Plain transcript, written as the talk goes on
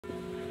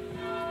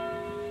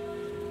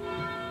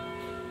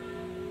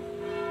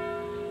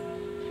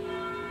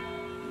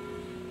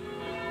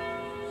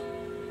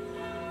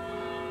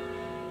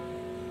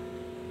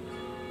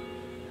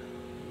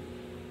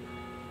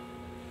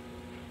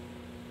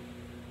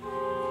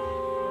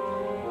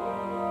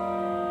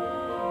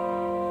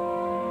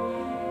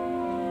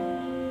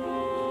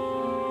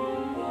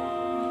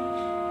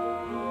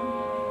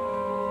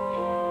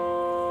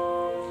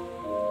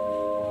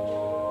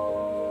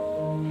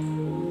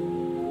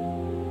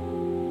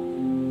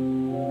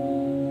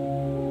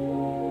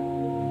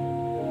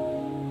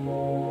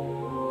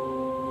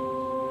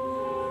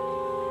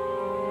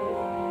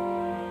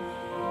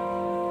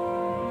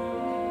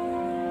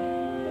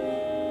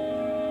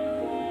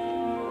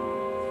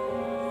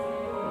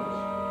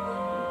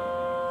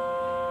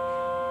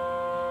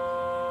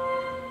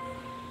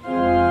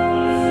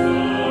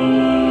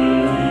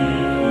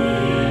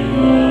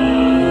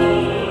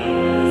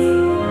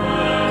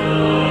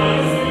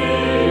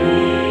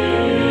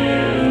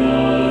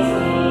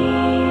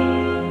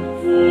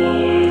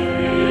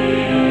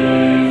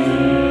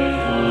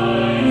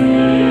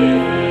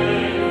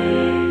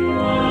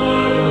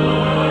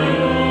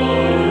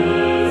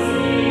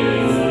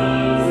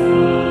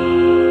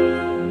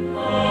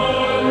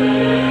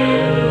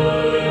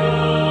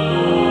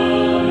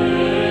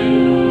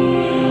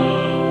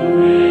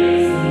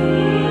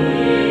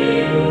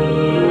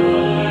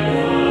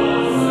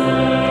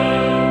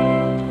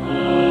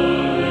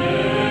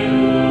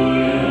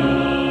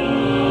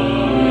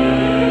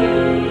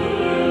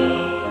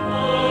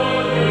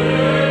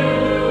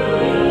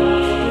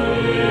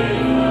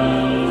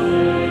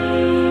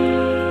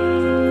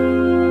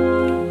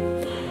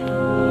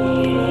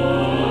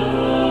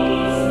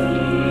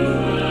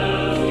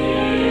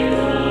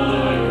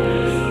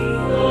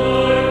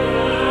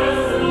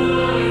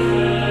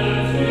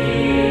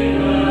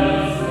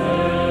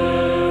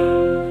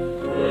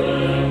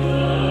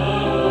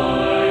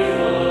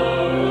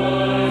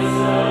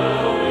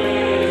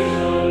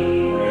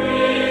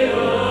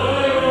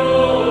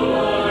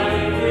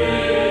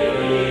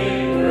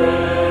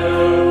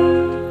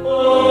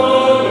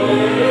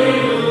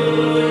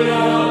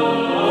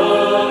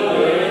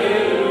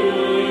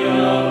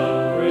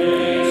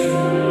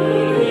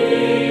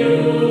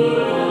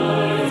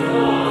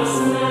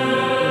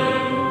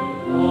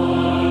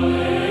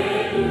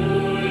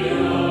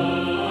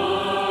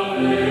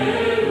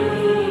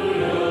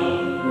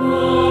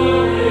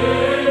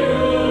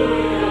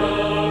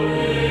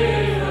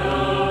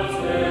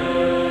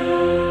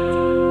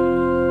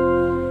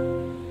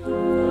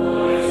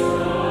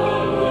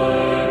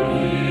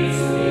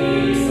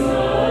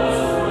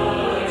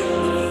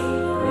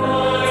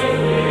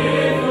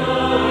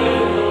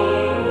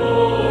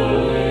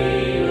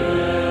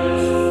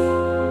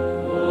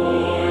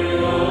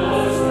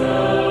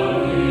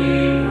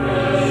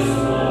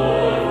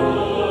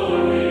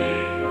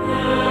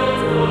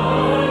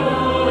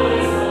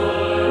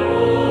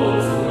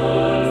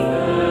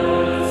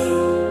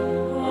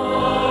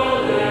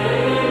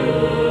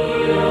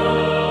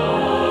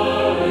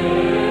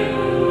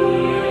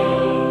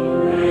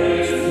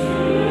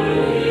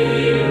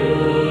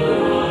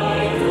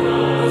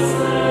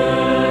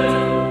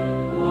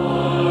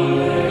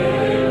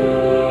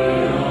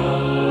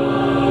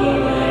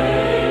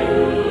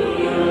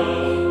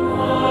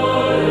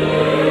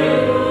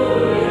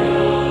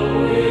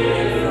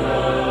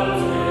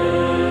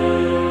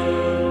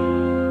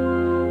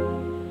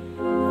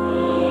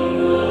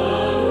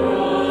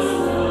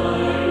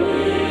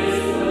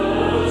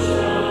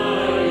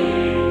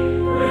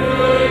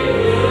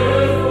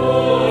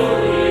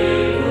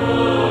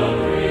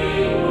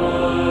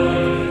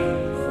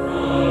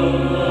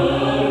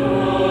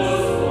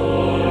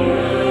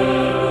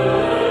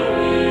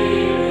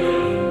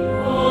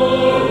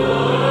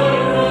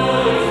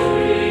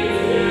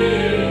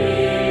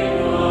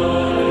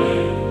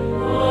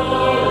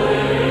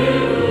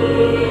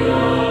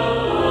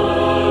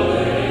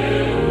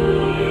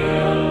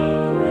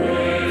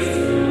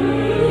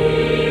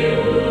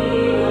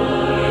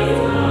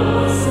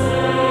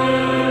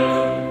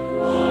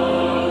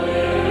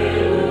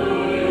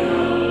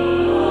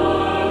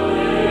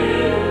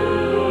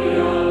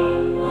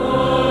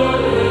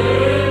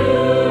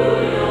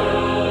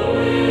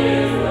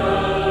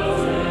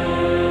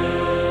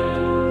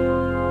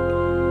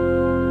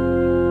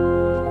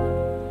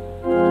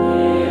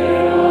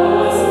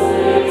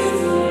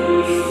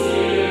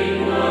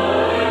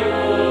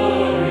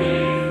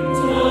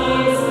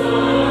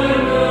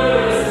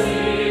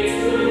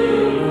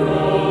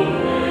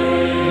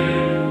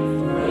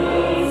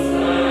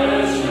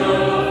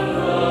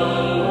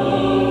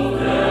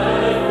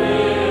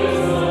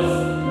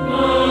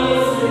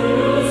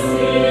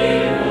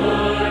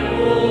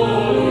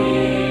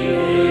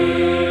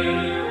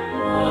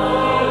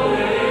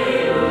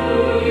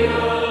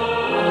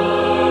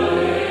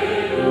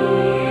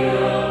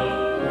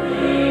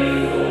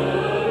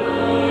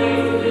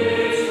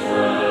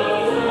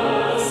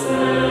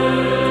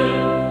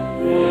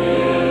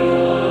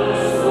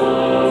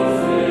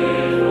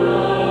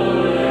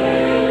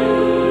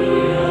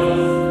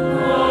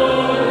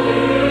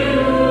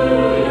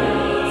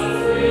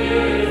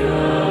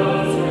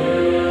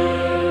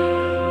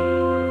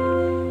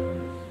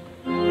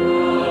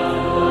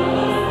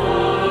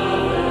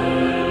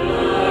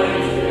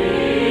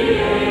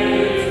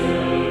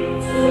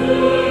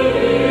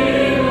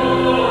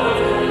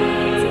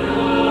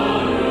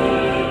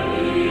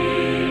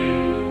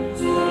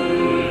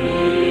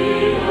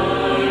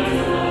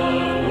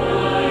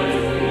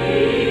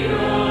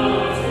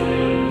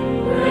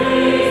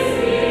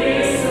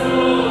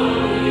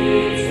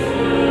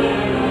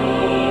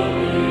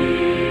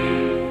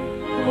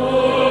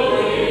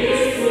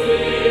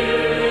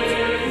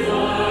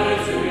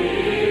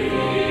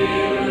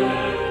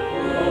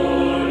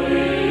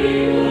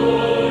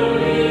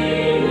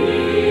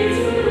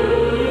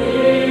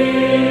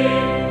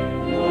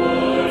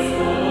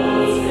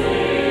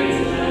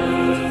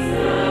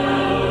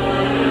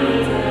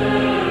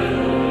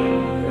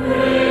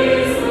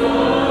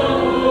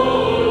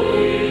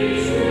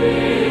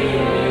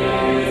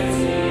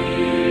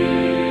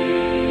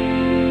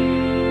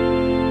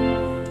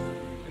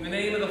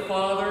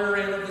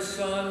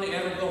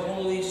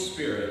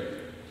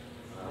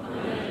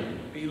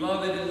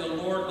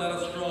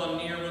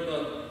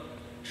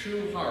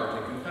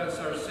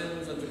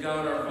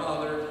God our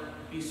Father,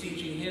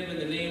 beseeching him in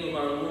the name of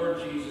our Lord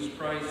Jesus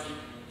Christ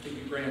to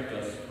grant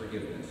us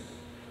forgiveness.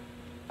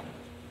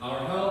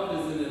 Our help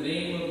is in the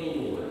name of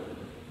the Lord,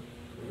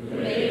 who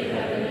made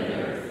heaven and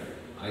earth.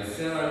 I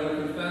said I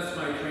will confess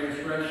my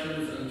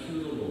transgressions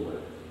unto the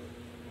Lord,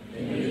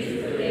 and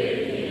you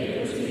forgave the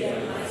iniquity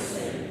of my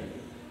sin.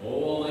 O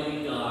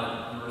Almighty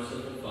God,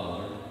 merciful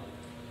Father,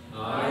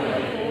 I,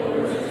 a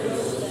poor and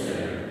miserable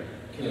sinner,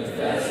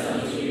 confess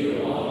unto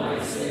you all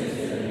my sins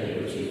and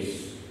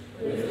iniquities,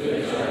 with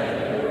which I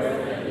have ever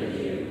offended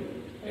you,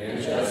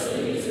 and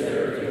justly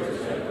deserve your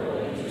temporal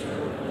and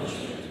eternal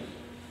punishment.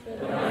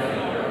 But I am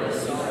heartily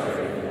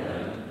sorry for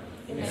them,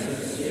 and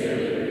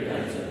sincerely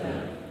repent of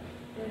them.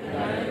 And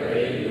I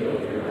pray you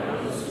of your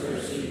boundless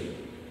mercy,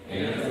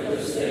 and for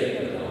the sake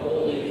of the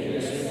holy,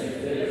 innocent,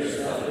 and bitter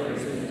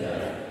sufferings and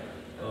death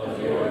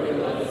of your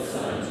beloved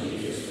Son,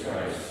 Jesus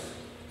Christ,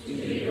 to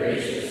be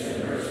gracious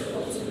and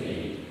merciful to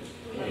me,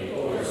 a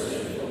poor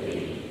sinful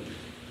being.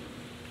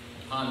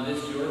 upon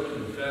this your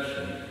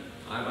confession,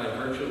 I, by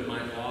virtue of my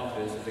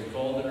office as a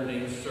called and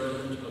ordained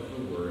servant of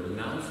the Word,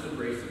 announce the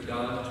grace of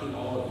God to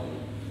all of you.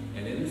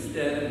 And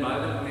instead, and by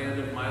the command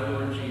of my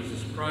Lord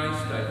Jesus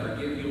Christ, I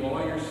forgive you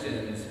all your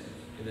sins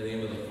in the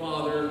name of the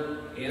Father,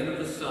 and of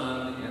the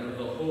Son, and of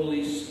the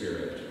Holy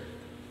Spirit.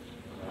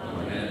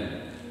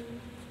 Amen.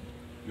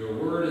 Your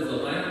word is a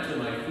lamp to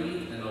my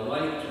feet and a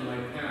light to my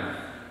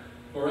path.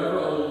 Forever,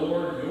 O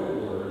Lord, your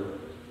word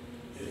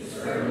is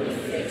firmly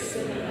fixed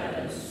in the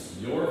heavens.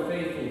 Your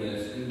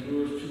faithfulness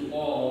endures to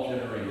all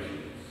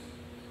generations.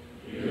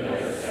 You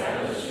have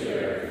established the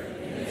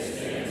earth, and it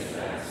stands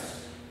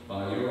fast.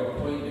 By your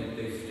appointment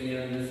they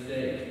stand this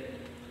day.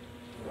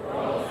 For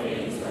all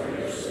things are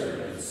your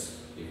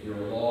servants. If your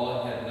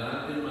law had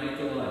not been my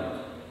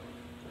delight,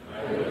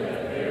 I would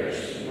have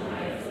perished in my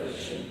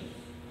affliction.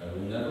 I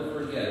will never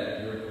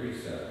forget your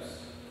precepts.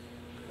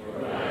 For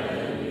by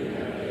them you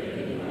have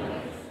given me life.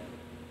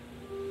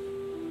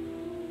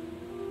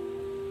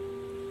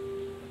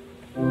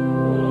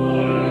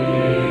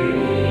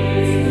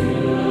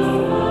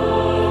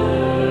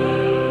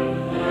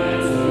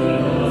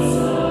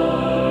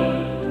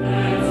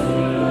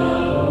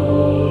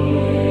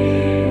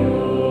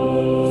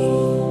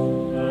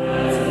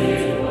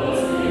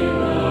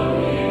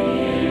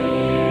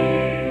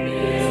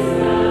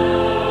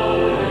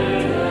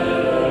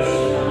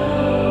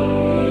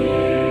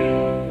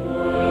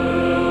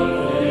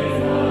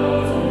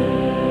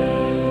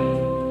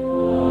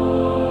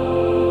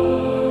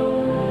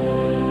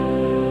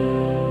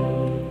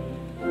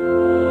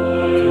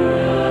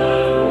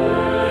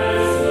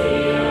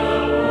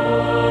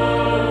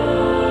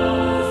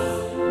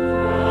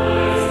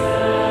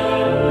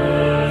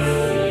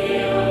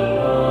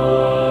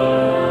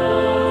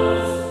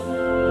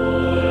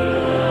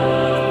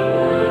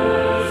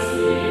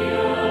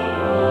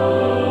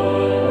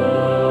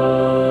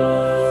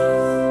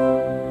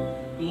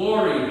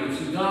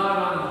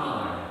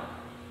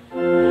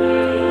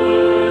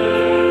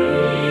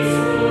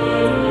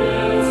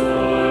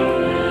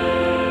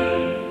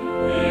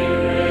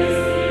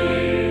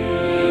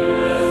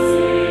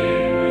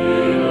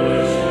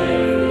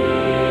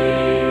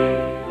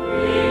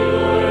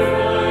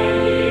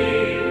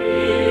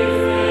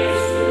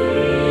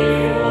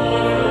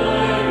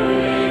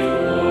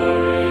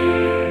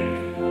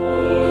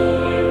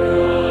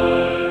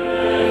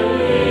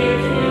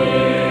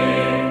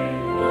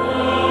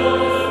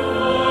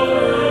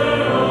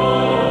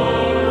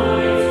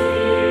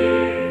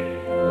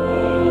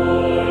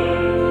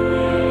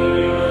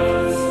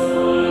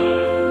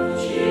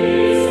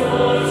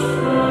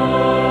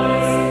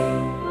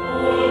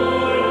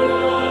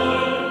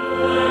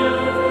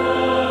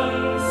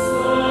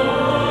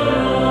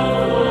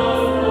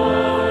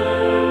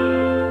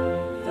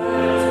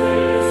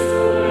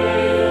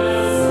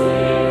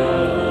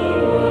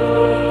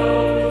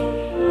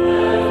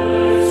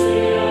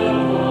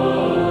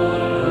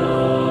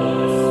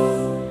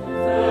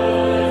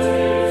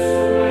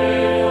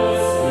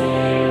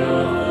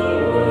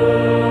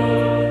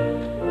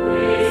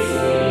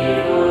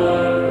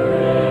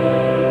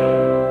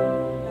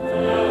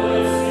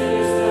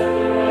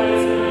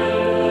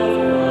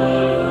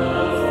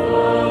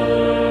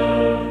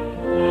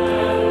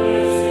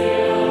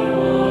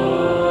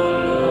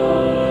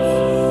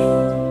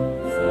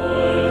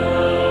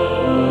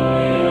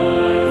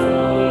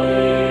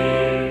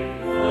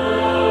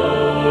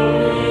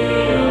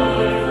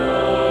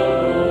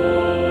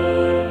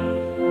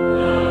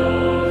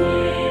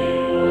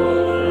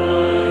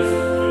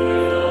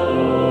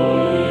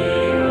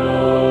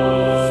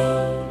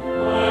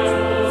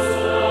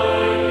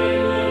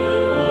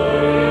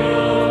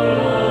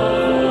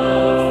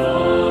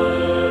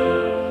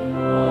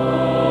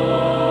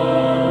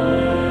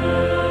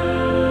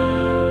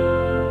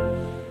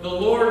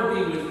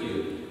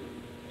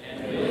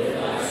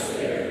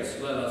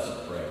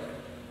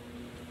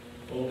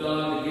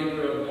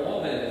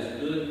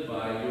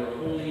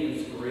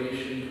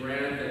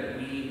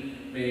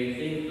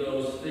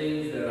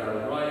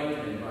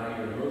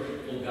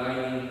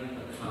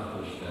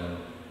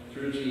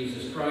 Through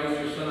Jesus Christ,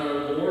 your Son, our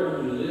Lord,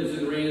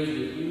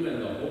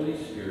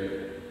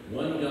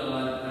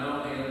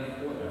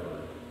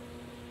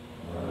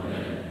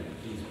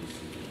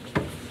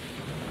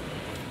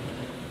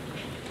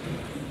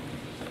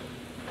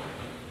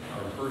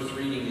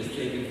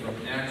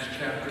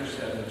 chapter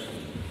 17.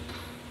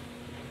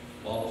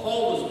 While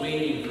Paul was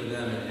waiting for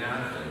them in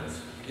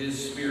Athens,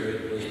 his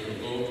spirit was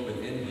provoked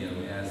within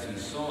him as he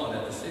saw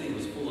that the city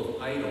was full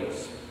of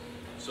idols.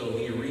 So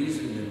he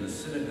reasoned in the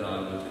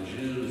synagogue with the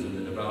Jews and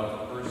the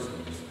devout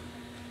persons,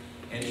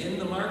 and in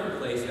the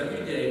marketplace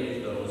every day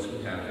with those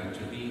who happened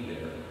to be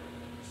there.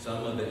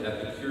 Some of the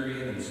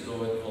Epicurean and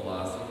Stoic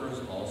philosophers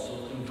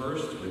also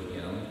conversed with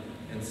him,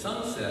 and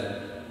some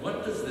said,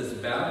 "What does this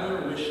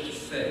babbler wish to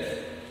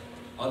say?"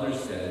 Others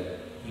said,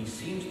 "He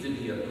seems to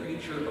be a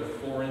preacher of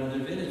foreign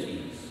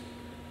divinities,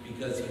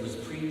 because he was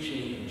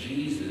preaching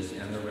Jesus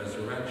and the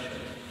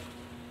resurrection."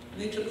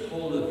 And they took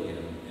hold of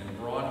him and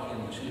brought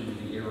him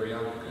to the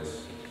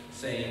Areopagus,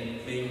 saying,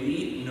 "May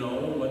we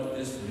know what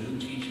this new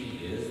teaching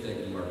is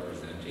that you are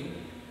presenting?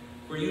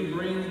 For you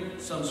bring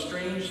some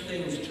strange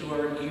things to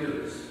our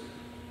ears.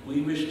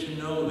 We wish to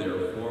know,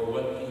 therefore,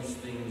 what these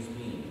things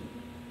mean."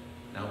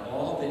 Now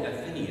all the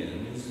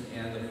Athenians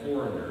and the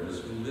foreigners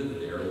who lived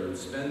there would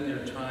spend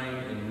their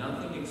time in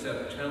nothing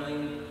except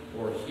telling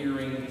or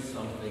hearing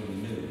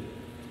something new.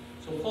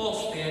 So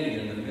Paul, standing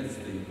in the midst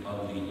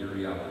of the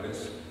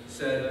Areopagus,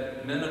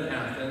 said, "Men of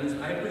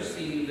Athens, I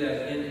perceive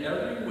that in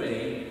every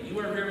way you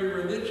are very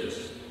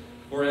religious.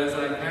 For as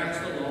I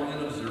passed along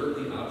and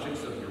observed the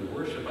objects of your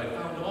worship, I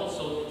found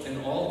also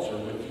an altar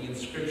with the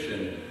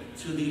inscription,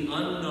 'To the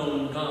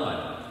unknown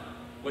God.'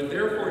 What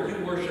therefore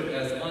you worship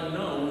as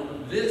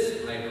unknown,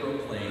 this I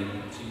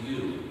proclaim to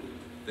you.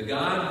 The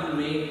God who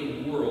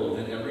made the world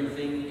and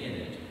everything in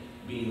it,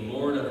 being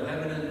Lord of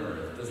heaven and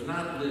earth, does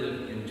not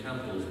live in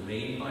temples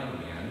made by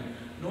man,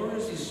 nor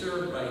is he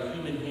served by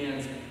human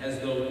hands as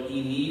though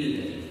he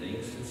needed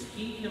anything, since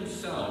he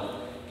himself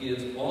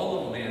gives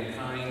all of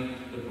mankind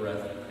the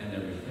breath and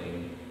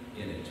everything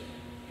in it.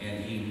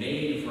 And he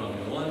made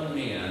from one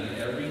man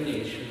every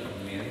nation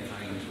of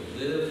mankind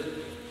to live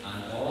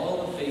on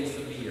all the face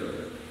of the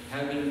earth,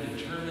 having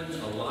determined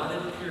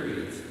allotted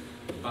periods,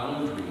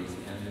 boundaries,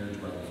 and their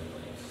dwelling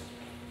place.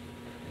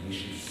 And you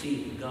should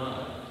seek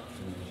God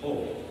in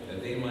hope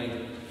that they might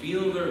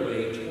feel their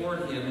way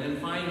toward him and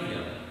find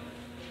him.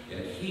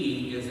 Yet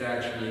he is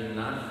actually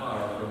not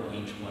far from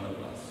each one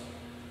of us.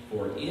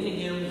 For in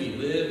him we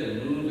live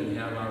and move and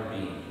have our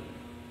being.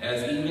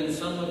 As even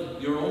some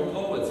of your own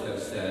poets have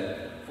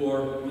said,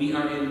 for we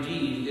are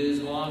indeed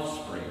his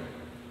offspring.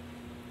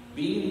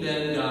 Being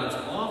then God's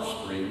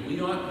offspring, we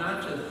ought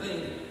not to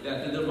think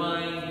that the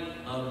divine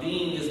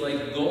being is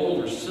like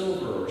gold or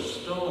silver or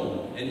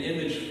stone, an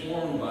image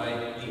formed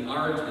by the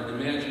art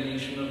and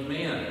imagination of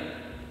man.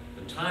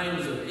 The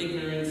times of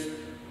ignorance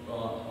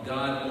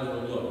God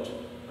overlooked,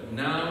 but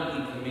now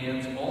he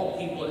commands all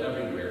people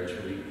everywhere to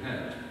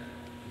repent,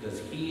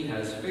 because he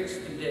has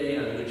fixed the day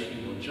on which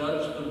he will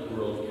judge the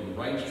world in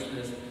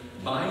righteousness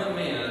by a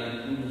man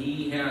whom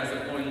he has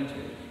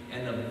appointed.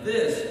 And of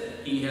this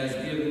he has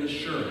given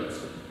assurance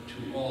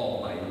to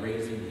all by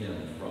raising him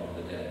from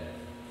the dead.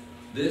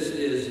 This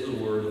is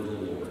the word of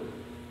the Lord.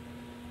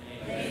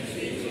 Thanks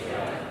be to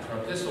God. Our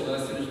epistle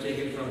lesson is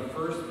taken from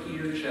 1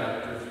 Peter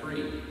chapter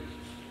 3.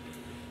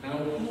 Now,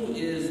 who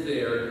is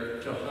there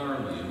to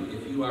harm you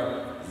if you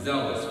are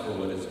zealous for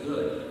what is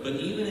good? But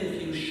even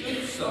if you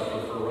should suffer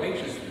for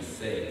righteousness'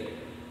 sake,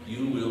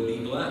 you will be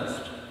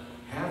blessed.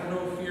 Have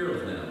no fear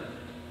of them,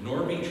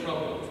 nor be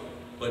troubled,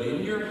 but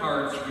in your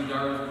hearts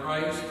regard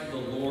Christ the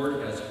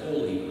Lord as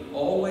holy,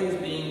 always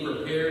being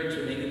prepared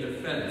to make a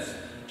defense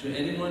to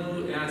anyone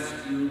who asks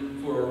you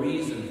for a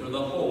reason for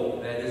the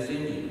hope that is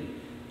in you.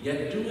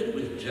 Yet do it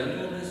with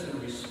gentleness and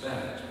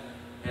respect,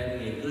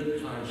 having a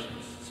good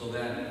conscience, so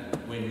that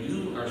when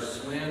you are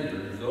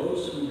slandered,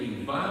 those who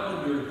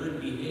revile your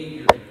good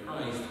behavior in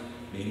Christ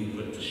may be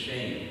put to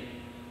shame.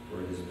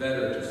 For it is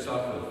better to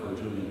suffer for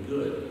doing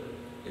good,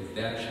 if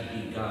that should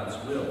be God's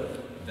will,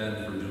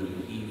 than for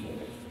doing evil.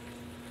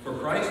 For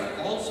Christ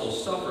also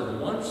suffered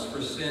once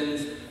for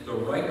sins, the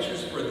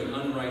righteous for the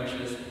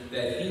unrighteous,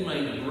 that he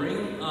might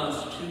bring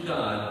us to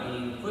God,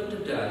 being put to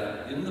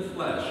death in the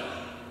flesh,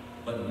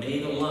 but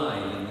made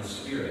alive in the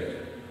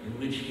Spirit, in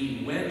which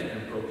he went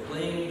and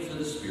proclaimed to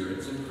the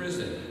spirits in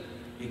prison,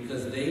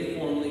 because they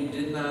formerly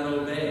did not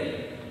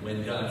obey,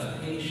 when God's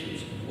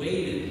patience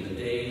waited in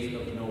the days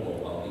of Noah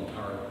while the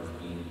ark was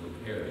being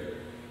prepared,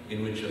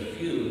 in which a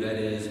few, that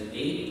is,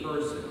 8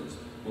 persons,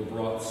 were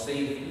brought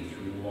safely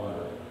through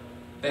water.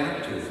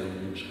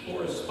 Baptism, which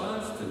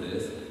corresponds to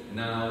this,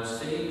 now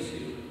saves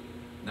you,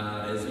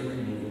 not as a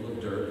removal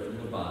of dirt from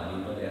the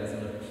body, but as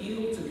an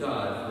appeal to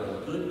God for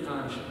a good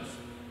conscience,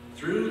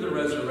 through the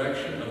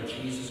resurrection of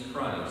Jesus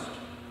Christ,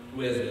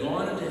 who has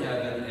gone into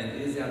heaven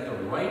and is at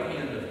the right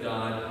hand of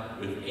God,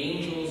 with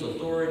angels,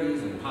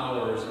 authorities, and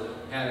powers,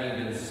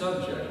 having been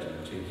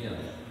subjected to him.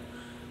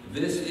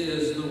 This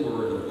is the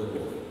word of the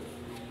Lord.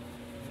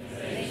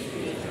 Thanks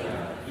be to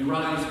God. We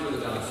rise for the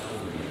gospel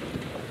reading.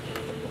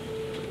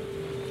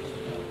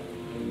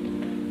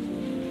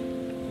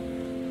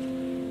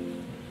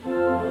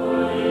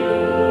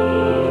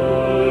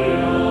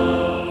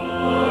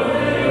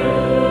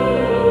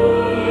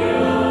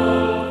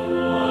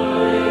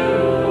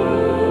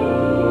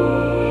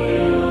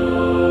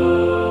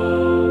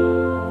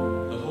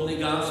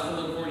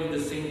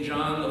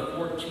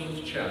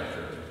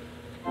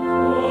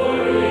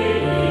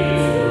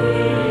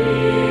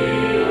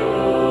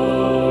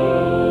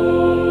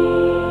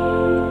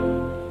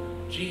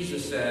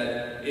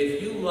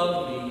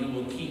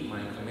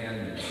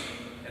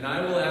 And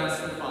I will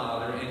ask the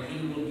Father, and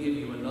he will give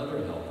you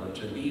another helper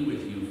to be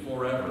with you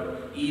forever,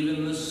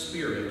 even the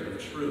Spirit of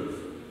truth,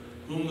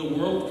 whom the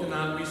world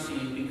cannot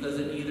receive because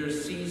it neither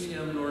sees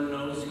him nor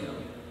knows him.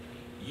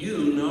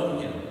 You know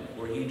him,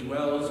 for he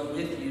dwells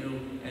with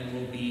you and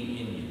will be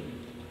in you.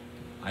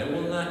 I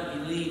will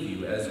not leave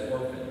you as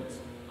orphans.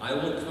 I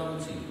will come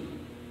to you.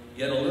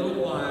 Yet a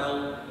little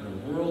while, and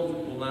the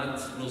world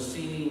will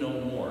see me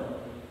no more,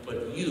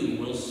 but you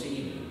will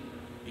see me.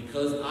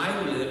 Because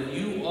I live,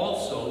 you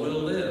also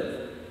will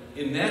live.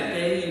 In that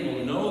day you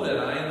will know that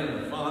I am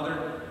in the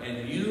Father,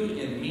 and you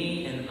in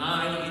me, and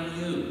I in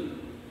you.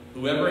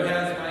 Whoever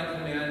has my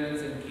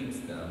commandments and keeps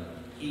them,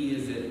 he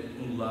is it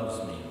who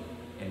loves me.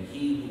 And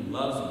he who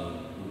loves me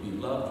will be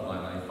loved by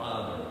my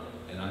Father,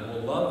 and I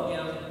will love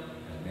him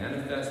and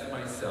manifest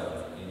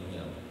myself in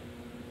him.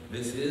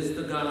 This is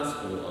the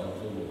gospel of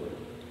the Lord.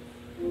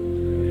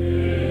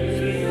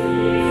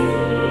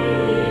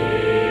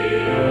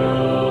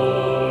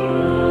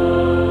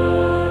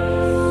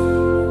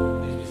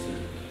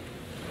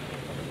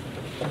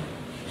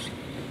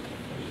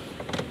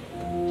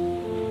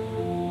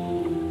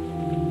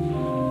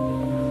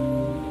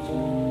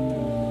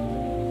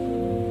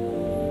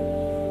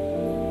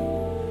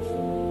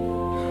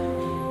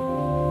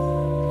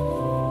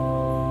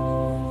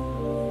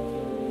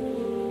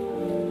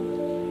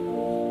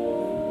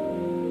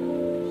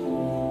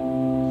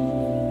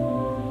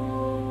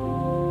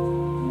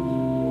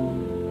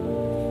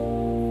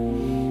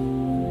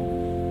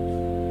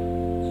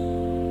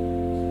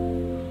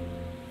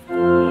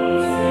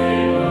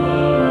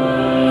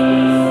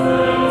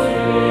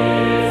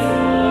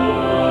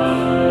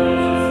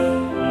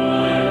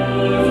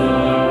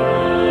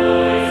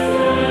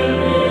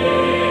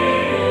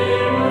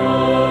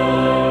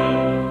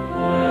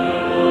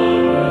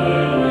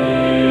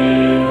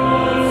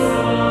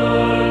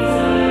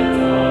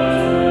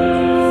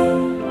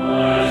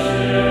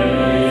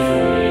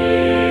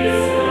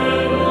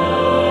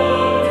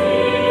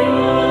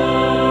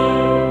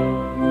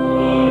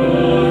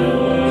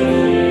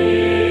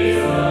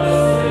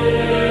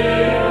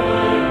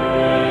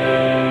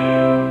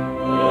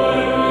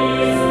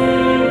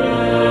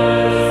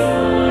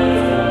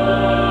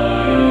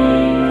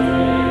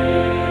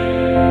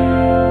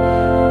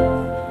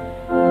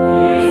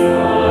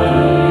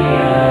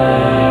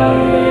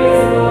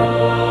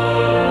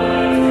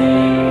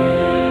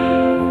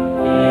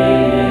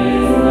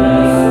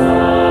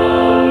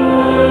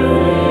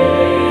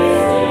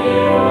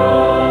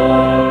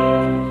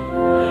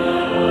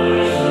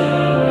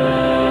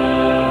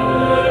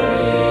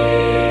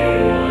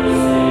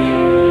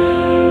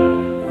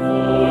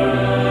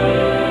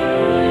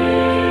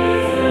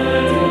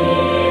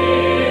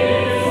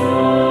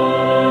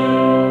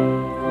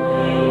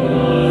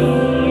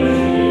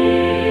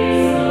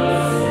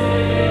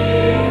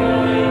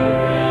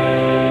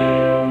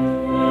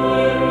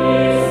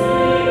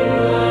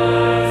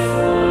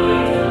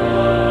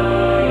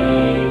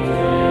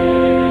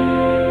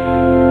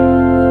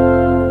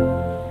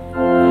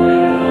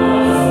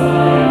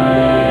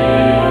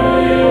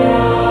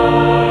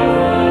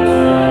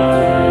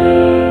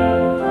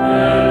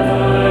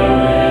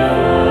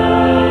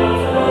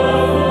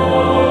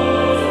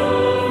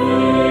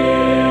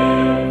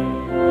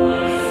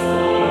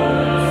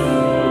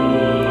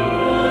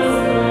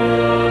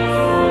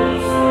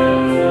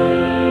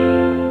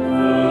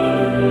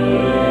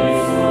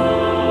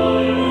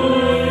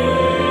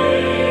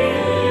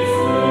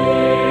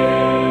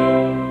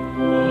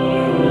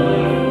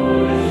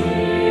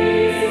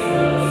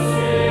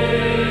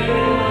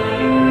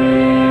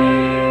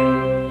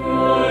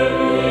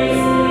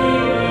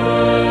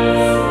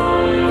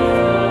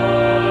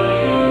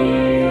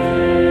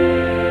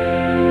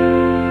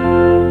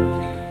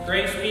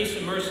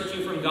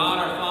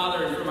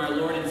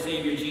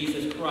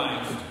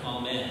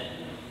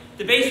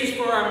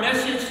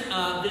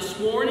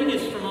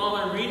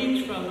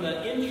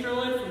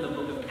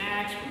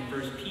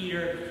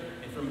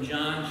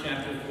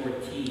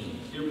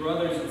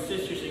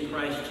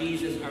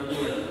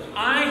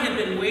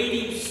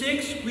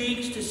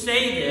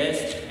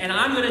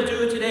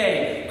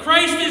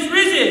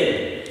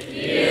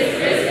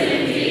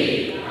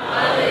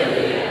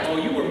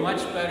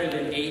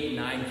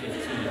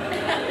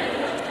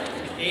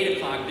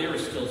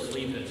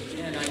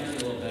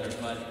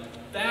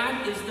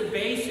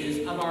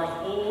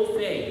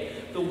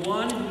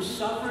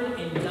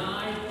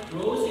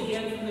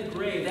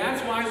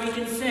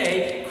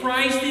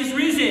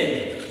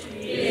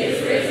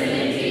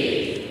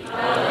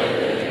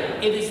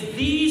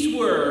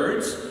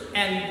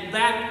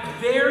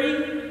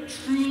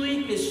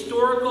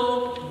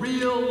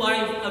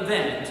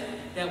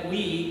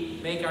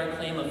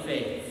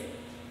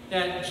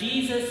 That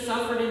Jesus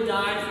suffered and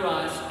died for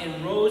us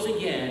and rose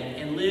again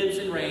and lives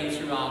and reigns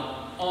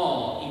throughout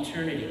all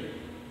eternity.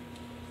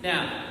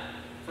 Now,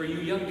 for you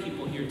young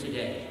people here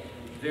today,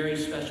 very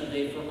special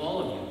day for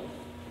all of you.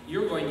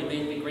 You're going to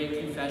make the great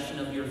confession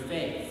of your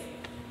faith.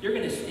 You're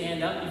going to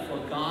stand up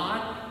before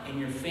God and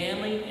your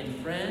family and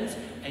friends,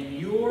 and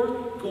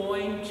you're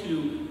going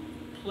to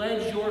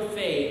pledge your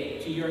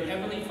faith to your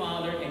Heavenly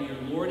Father and your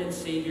Lord and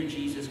Savior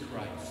Jesus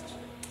Christ.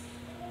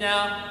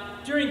 Now,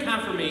 during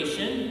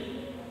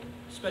confirmation,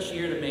 especially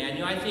here at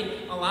Emmanuel, I think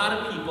a lot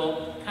of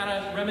people kind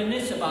of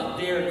reminisce about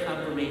their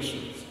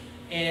confirmations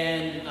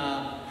and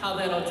how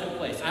that all took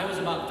place. I was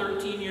about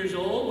 13 years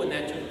old when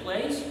that took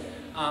place,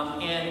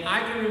 and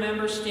I can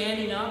remember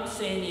standing up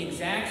saying the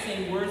exact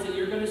same words that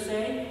you're going to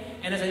say,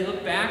 and as I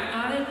look back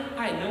on it,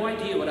 I had no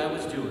idea what I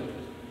was doing.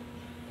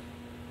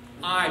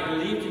 I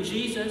believed in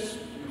Jesus,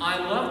 I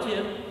loved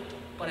him,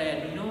 but I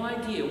had no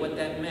idea what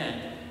that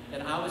meant,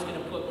 that I was going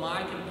to put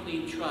my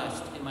complete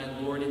trust in my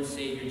Lord and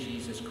Savior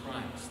Jesus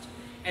Christ.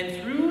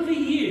 And through the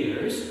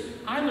years,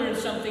 I learned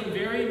something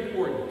very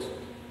important.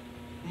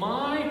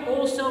 My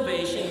whole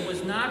salvation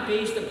was not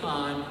based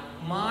upon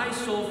my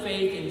sole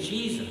faith in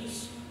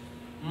Jesus.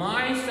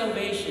 My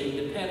salvation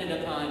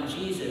depended upon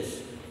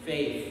Jesus'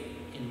 faith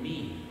in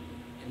me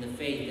and the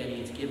faith that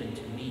he has given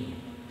to me.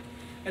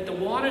 At the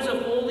waters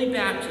of holy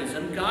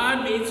baptism,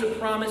 God made a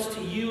promise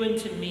to you and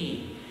to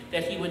me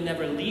that he would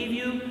never leave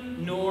you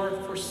nor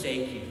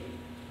forsake you.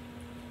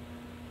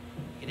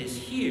 It is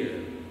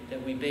here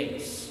that we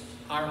base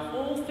our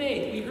whole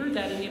faith. We heard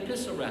that in the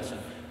epistle lesson.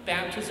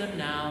 Baptism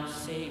now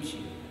saves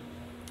you.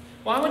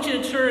 Well, I want you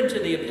to turn to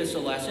the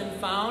epistle lesson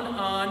found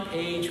on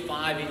page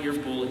 5 in your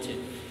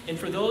bulletin. And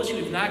for those who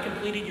have not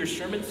completed your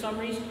sermon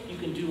summaries, you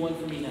can do one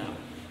for me now.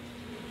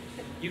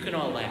 You can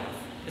all laugh,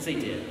 as they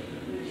did.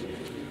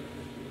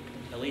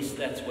 At least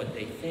that's what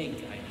they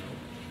think, I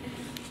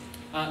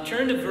know.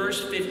 Turn to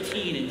verse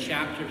 15 in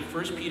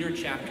 1 Peter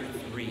chapter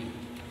 3.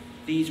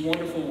 These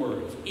wonderful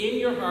words. In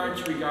your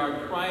hearts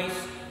regard Christ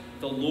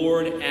the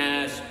Lord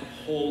as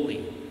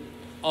holy,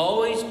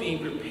 always being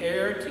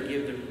prepared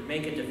to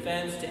make a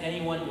defense to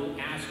anyone who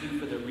asks you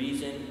for the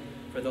reason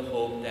for the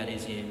hope that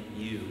is in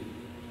you.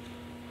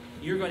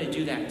 You're going to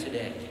do that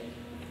today.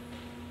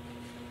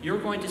 You're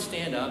going to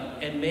stand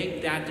up and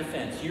make that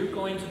defense. You're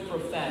going to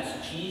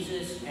profess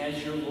Jesus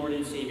as your Lord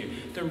and Savior,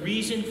 the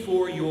reason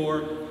for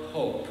your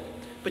hope.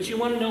 But you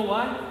want to know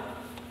what?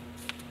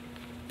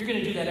 You're going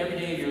to do that every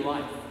day of your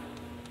life.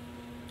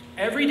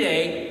 Every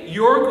day,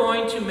 you're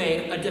going to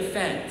make a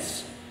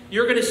defense.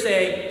 You're going to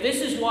say,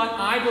 this is what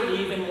I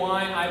believe and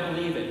why I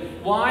believe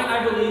it. Why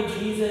I believe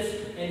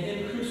Jesus and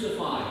him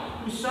crucified,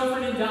 who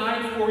suffered and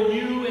died for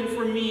you and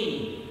for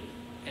me,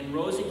 and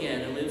rose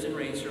again and lives and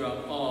reigns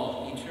throughout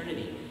all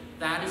eternity.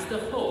 That is the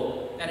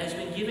hope that has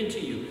been given to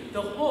you.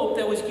 The hope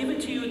that was given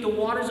to you at the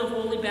waters of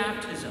holy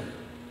baptism.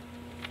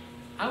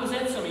 I was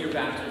at some of your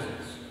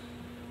baptisms.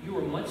 You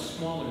were much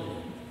smaller then.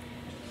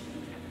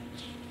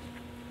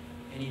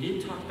 And you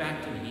didn't talk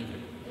back to me either.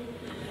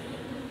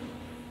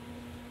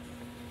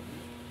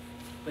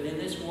 But in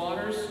this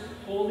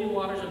holy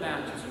waters of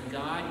baptism,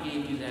 God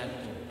gave you that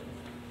hope.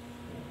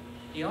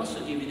 He also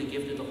gave you the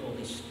gift of the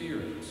Holy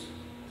Spirit.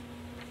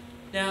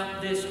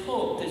 Now, this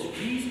hope, this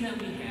reason that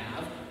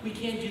we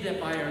can't do that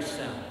by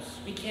ourselves.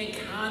 We can't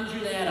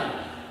conjure that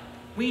up.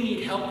 We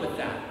need help with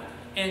that.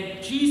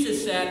 And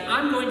Jesus said,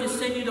 I'm going to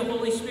send you the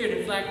Holy Spirit.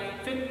 In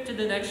fact, flip to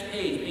the next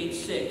page, page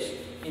 6,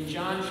 in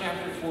John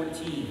chapter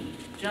 14.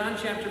 John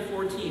chapter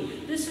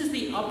 14. This is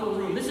the upper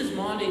room. This is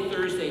Maundy,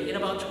 Thursday. In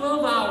about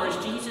 12 hours,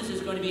 Jesus is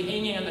going to be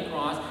hanging on the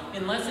cross.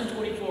 In less than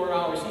 24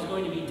 hours, he's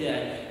going to be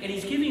dead. And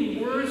he's giving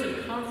words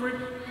of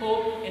comfort,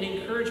 hope, and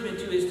encouragement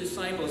to his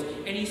disciples.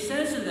 And he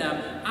says to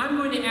them, I'm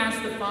going to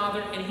ask the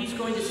Father, and he's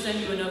going to send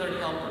you another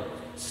helper.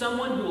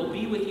 Someone who will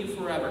be with you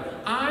forever.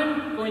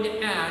 I'm going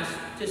to ask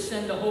to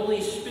send the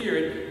Holy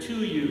Spirit to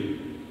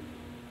you.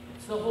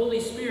 It's the Holy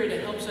Spirit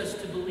that helps us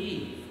to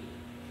believe.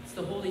 It's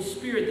the Holy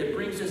Spirit that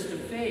brings us to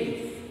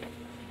faith.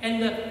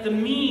 And the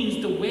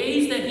means, the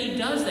ways that he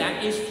does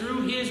that is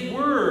through his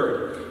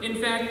word.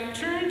 In fact,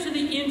 turn to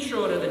the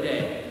intro to the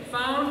day,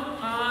 found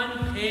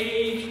on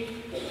page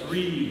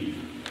 3.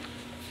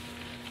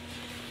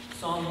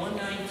 Psalm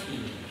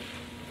 119.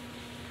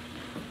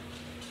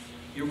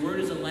 Your word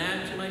is a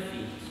lamp to my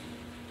feet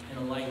and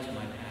a light to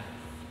my path.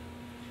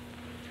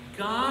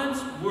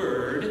 God's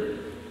word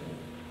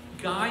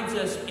guides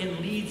us and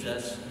leads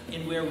us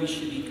in where we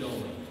should be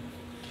going.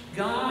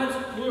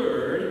 God's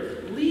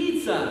word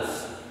leads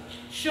us,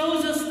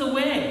 shows us the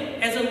way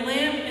as a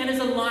lamp and as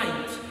a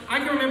light. I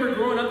can remember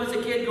growing up as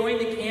a kid, going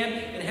to camp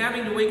and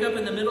having to wake up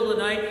in the middle of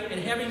the night and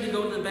having to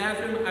go to the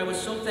bathroom. I was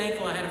so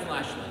thankful I had a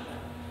flashlight.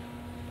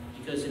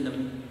 Because in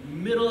the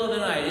middle of the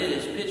night, it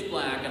is pitch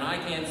black and I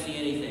can't see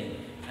anything.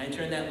 I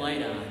turn that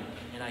light on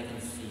and I can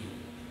see.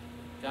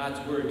 God's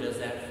word does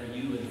that for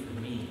you and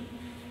for me.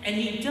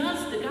 And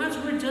God's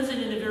word does it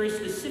in a very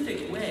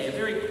specific way, a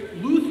very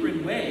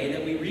Lutheran way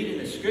that we read in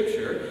the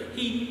scripture.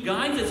 He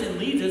guides us and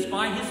leads us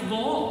by his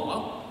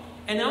law.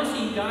 And also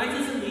he guides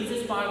us and leads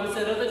us by, what's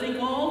that other thing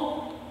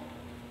called?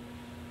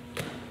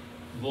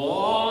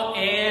 Law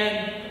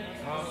and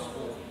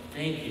gospel.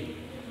 Thank you.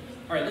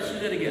 All right, let's do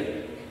that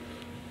again.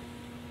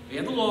 We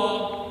have the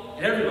law,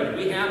 and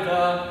everybody, we have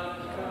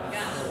the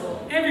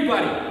gospel.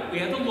 Everybody, we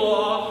have the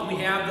law, and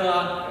we have the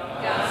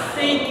gospel.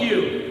 Thank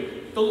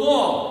you. The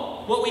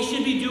law. what we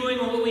should be doing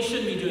or what we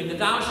shouldn't be doing, the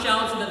thou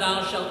shalts and the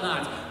thou shalt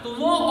nots. The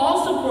law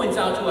also points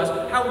out to us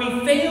how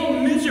we fail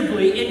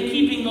miserably in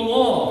keeping the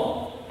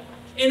law.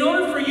 In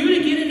order for you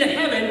to get into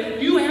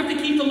heaven, you have to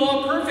keep the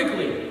law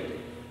perfectly.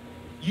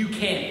 You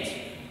can't.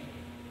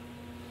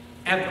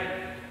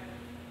 Ever.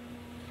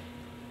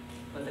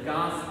 But the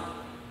gospel,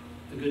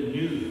 the good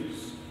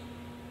news,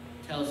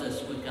 tells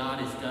us what God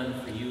has done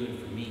for you and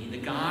for me. The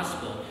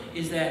gospel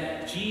is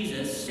that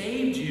Jesus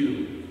saved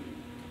you.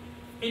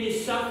 In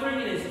his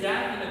suffering and his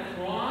death on the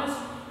cross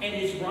and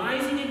his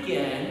rising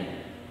again,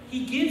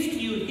 he gives to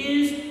you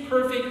his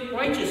perfect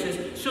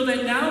righteousness, so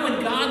that now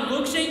when God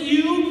looks at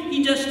you,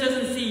 he just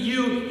doesn't see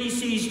you, he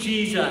sees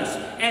Jesus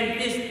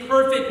and his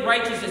perfect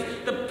righteousness,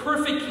 the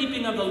perfect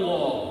keeping of the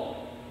law,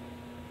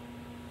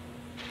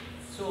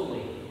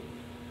 solely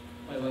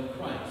by what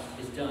Christ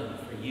has done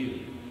for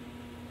you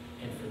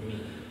and for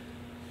me.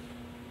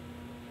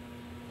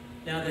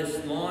 Now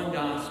this long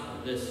gospel,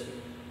 this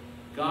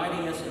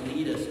guiding us and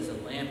lead us as a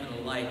lamp and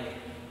a light,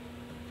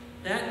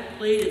 that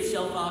played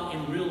itself out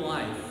in real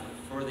life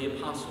for the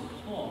Apostle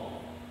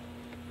Paul.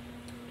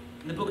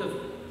 In the book of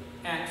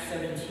Acts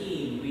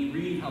 17, we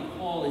read how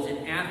Paul is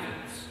in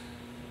Athens.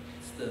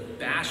 It's the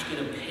bastion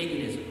of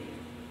paganism.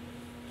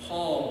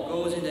 Paul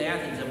goes into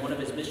Athens on one of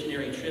his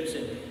missionary trips,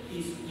 and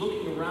he's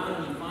looking around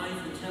and he finds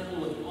the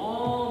temple with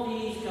all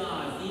these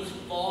gods, these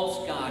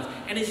false gods.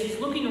 And as he's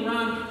looking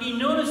around, he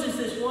notices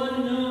this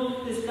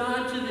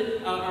god to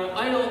the or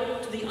idol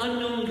to the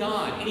unknown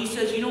God. And he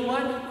says, you know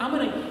what? I'm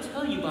going to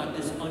tell you about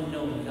this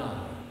unknown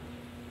God.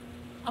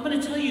 I'm going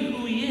to tell you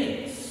who he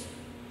is.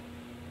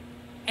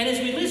 And as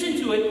we listen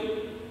to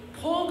it,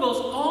 Paul goes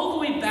all the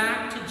way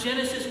back to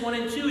Genesis 1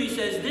 and 2. He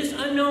says, this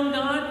unknown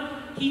God,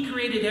 he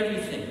created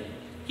everything.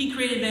 He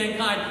created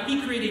mankind.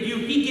 He created you.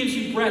 He gives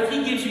you breath.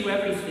 He gives you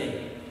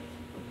everything.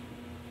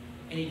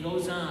 And he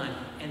goes on.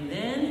 And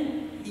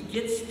then he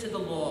gets to the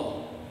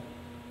law.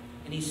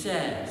 And he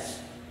says,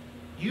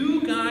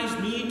 you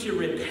guys need to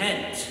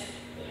repent.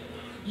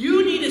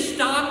 You need to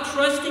stop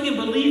trusting and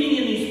believing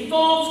in these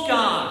false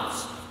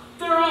gods.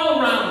 They're all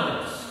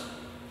around us.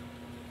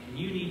 And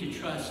you need to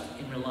trust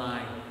and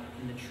rely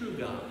in the true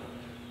God.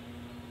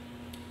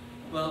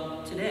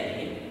 Well,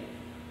 today,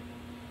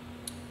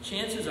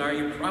 chances are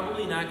you're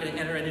probably not going to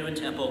enter into a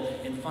temple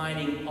and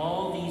finding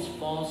all these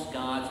false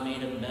gods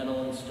made of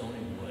metal and stone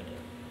and wood.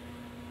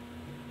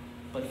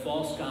 But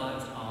false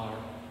gods are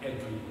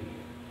everywhere,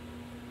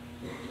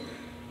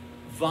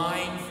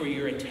 vying for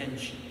your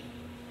attention,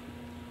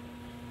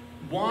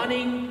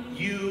 wanting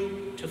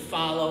you to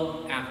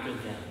follow after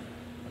them.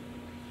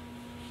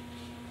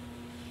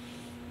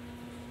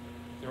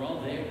 They're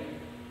all there.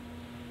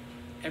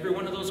 Every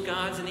one of those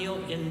gods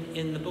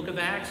in the book of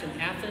Acts in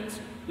Athens,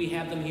 we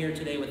have them here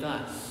today with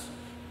us.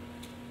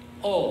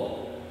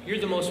 Oh, you're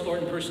the most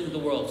important person in the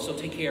world, so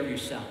take care of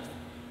yourself.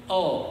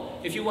 Oh,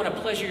 if you want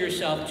to pleasure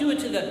yourself, do it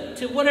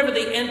to whatever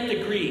the nth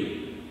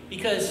degree.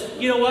 Because,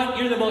 you know what?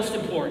 You're the most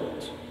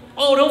important.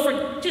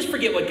 Oh, just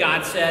forget what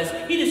God says.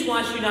 He just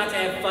wants you not to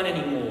have fun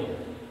anymore.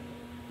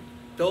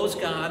 Those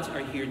gods are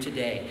here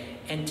today.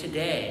 And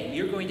today,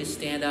 you're going to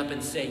stand up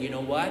and say, you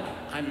know what?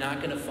 I'm not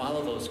going to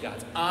follow those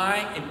gods. I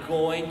am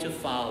going to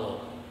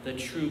follow the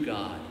true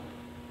God.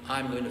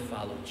 I'm going to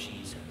follow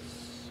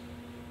Jesus.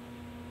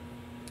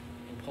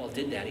 And Paul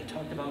did that. He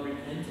talked about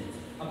repentance,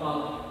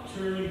 about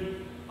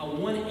turning a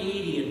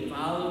 180 and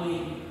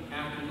following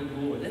after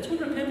the Lord. That's what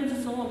repentance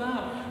is all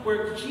about,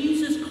 where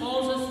Jesus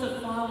calls us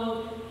to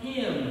follow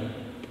him.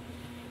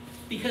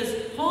 Because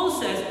Paul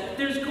says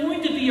there's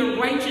going to be a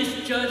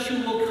righteous judge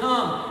who will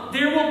come.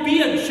 There will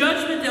be a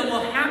judgment that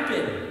will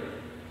happen.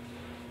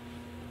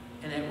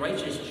 And that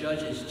righteous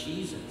judge is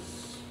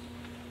Jesus,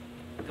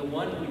 the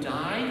one who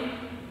died,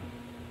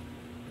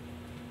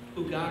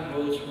 who God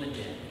rose from the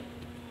dead.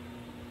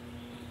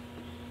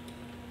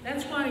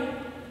 That's why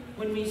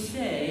when we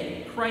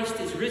say Christ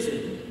is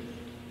risen,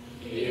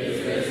 he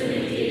is risen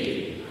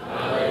indeed.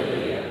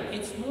 Hallelujah.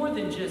 It's more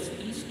than just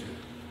Easter.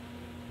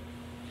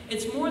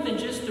 It's more than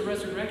just the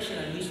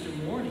resurrection on Easter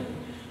morning.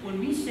 When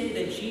we say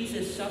that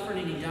Jesus suffered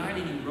and he died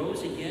and he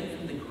rose again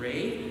from the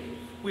grave,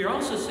 we are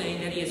also saying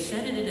that he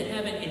ascended into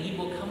heaven and he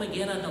will come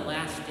again on the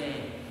last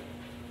day.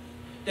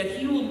 That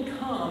he will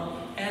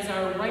come as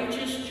our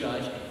righteous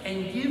judge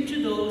and give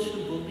to those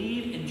who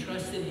believe and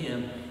trust in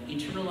him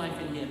eternal life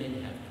in him in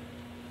heaven.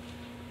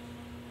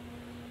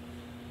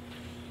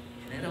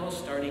 And that all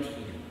started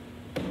here,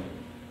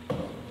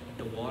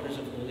 the waters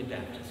of holy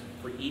baptism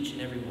for each and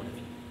every one of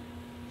you.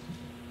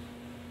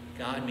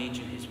 God made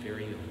you his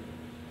very own.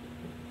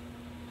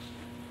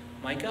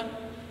 Micah,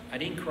 I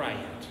didn't cry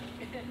yet.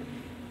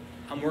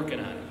 I'm working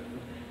on it.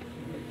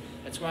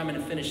 That's why I'm going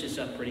to finish this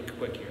up pretty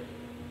quick here.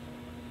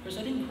 Of course,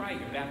 I didn't cry at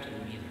your baptism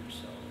either,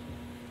 so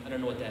I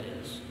don't know what that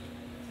is.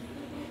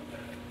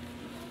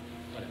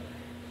 Whatever.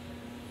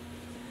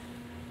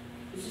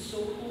 This is so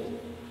cool,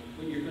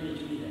 what you're going to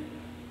do today.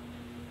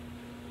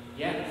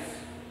 Yes.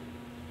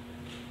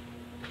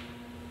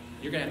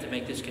 You're going to have to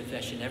make this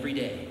confession every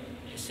day.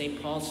 As St.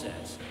 Paul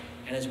says,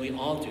 and as we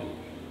all do,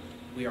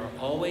 we are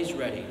always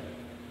ready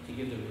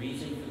to give the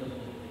reason for the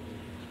hope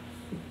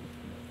that you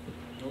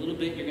have. In a little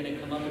bit, you're going to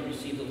come up and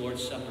receive the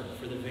Lord's Supper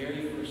for the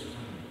very first time.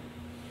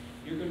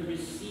 You're going to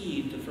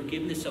receive the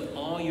forgiveness of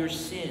all your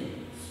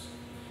sins.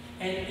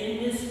 And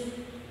in this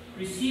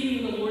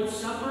receiving the Lord's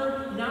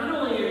Supper, not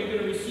only are you going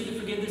to receive the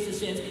forgiveness of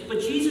sins,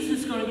 but Jesus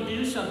is going to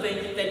do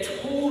something that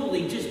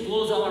totally just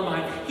blows all our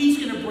mind. He's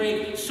going to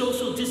break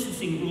social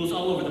distancing rules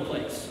all over the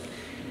place.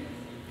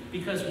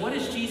 Because what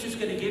is Jesus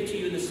going to give to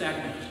you in the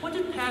sacrament? What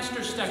did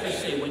Pastor Stucker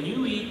say? When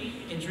you eat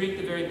and drink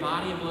the very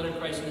body and blood of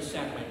Christ in the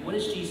sacrament, what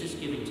is Jesus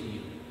giving to you?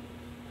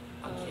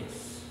 A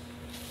kiss.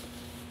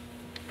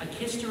 A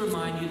kiss to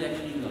remind you that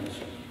he loves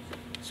you.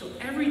 So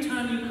every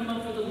time you come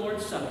up for the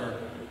Lord's Supper,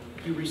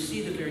 you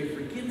receive the very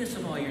forgiveness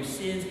of all your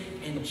sins,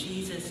 and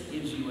Jesus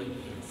gives you a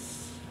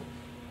kiss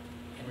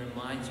and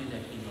reminds you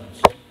that he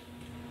loves you.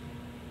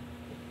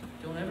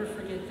 Don't ever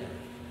forget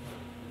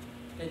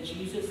that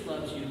Jesus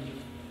loves you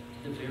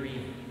to the very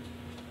end.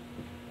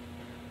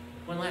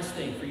 One last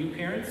thing for you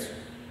parents.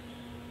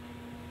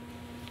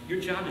 Your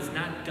job is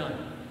not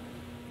done.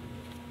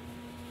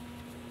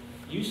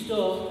 You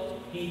still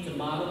need to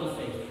model the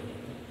faith for them.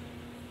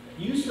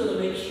 You still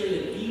make sure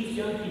that these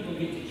young people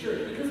get to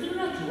church because they're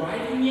not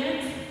driving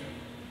yet.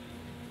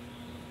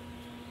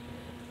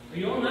 Are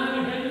you all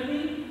nodding your head with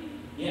me?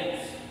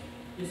 Yes.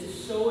 This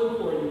is so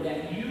important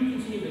that you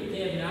continue, but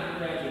they have not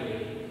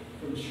graduated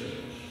from church.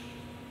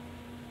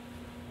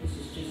 This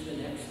is just the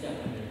next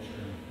step in their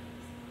journey.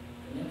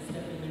 The next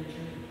step in their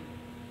journey.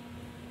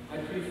 I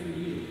pray for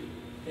you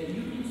that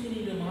you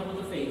continue to model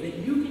the faith, that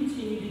you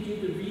continue to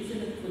give the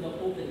reason for the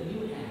hope that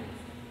you have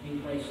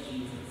in Christ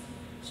Jesus,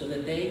 so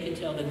that they can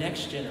tell the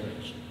next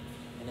generation,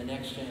 and the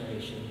next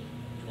generation,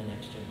 and the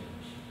next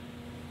generation.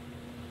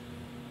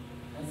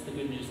 That's the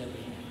good news that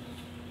we have.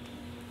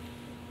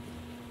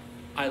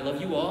 I love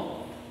you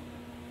all.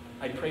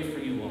 I pray for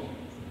you all.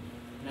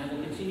 And I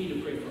will continue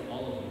to pray for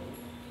all of you,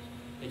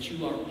 that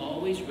you are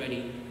always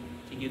ready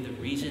to give the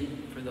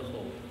reason for the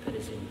hope that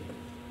is in you.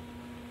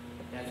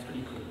 That's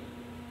pretty cool.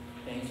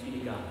 Thanks be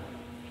to God.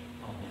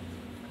 Amen.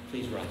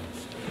 Please rise.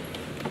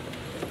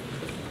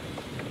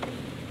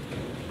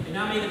 And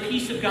now may the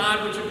peace of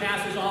God, which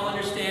surpasses all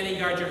understanding,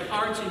 guard your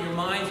hearts and your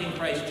minds in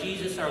Christ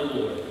Jesus our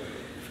Lord.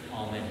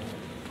 Amen.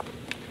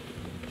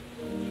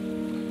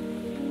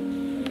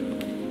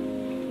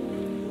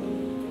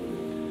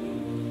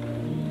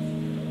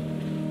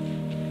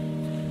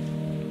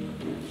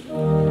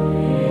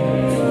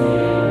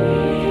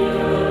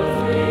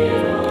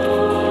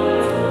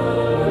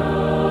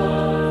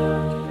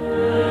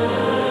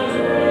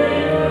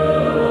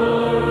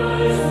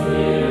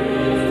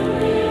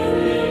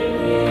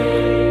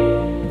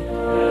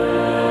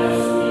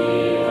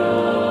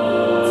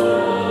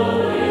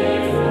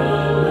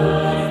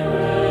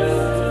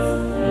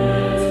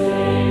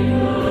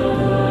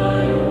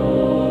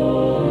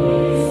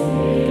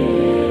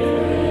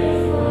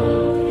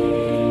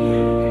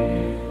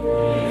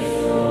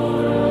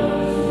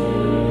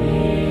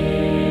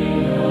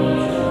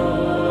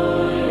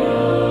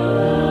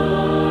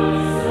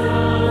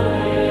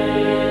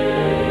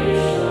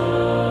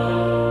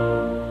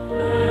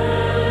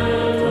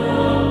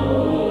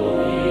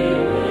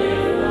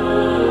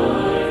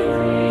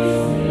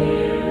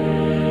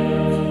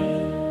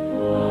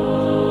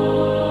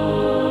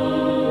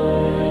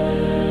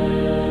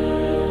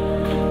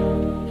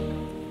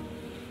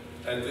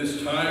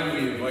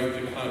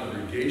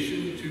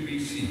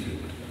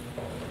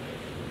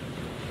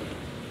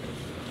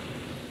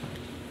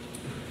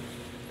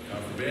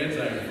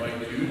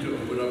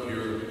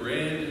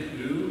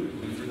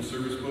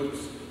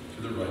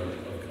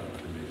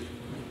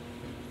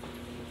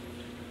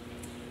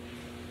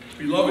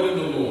 Beloved in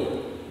the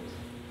Lord,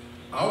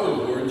 our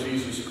Lord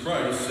Jesus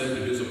Christ said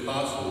to his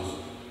apostles,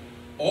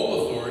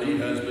 "All authority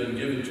has been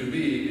given to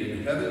me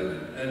in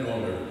heaven and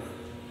on earth.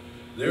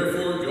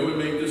 Therefore go and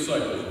make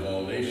disciples of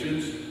all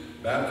nations,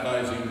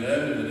 baptizing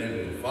them in the name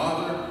of the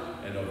Father,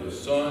 and of the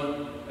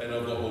Son, and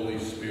of the Holy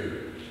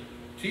Spirit,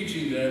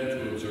 teaching them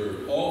to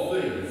observe all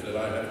things that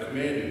I have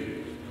commanded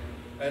you.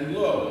 And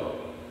lo,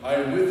 I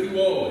am with you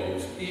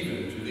always,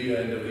 even to the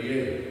end of the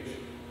age."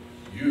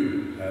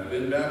 You have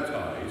been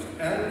baptized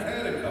and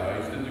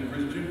catechized in the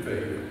Christian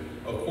faith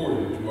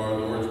according to our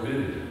Lord's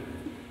bidding.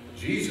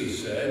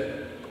 Jesus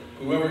said,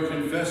 "Whoever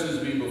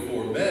confesses me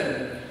before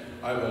men,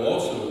 I will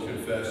also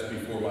confess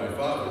before my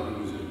Father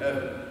who is in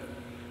heaven.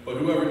 But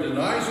whoever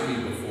denies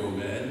me before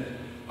men,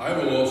 I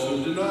will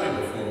also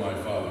deny before my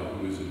Father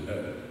who is in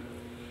heaven.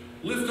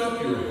 Lift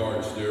up your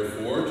hearts,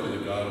 therefore, to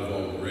the God of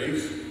all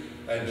grace,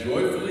 and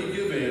joyfully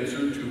give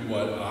answer to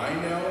what I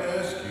now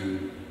ask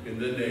you in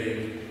the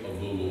name of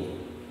the Lord.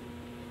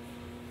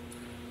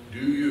 Do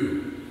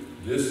you,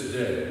 this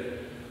day,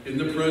 in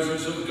the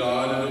presence of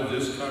God and of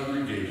this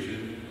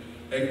congregation,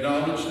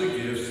 acknowledge the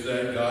gifts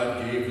that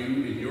God gave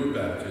you in your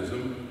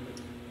baptism?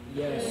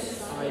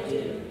 Yes, I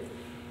do.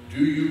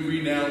 Do you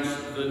renounce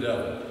the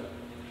devil?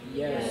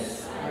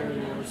 Yes, I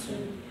renounce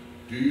him.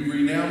 Do you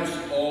renounce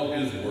all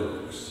his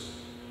works?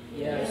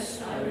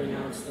 Yes, I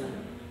renounce them.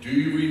 Do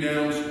you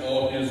renounce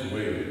all his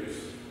ways?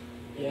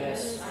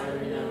 Yes, I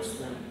renounce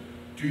them.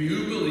 Do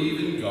you believe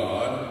in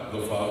God,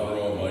 the Father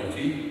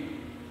Almighty?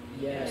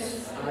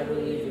 Yes, I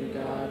believe in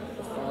God,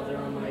 the Father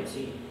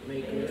Almighty,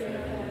 maker of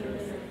heaven and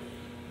earth.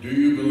 Do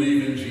you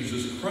believe in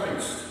Jesus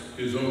Christ,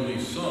 his only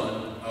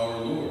Son, our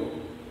Lord?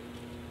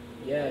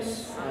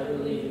 Yes, I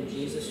believe in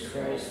Jesus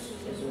Christ,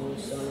 his only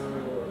Son,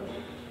 our Lord,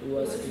 who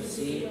was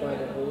conceived by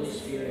the Holy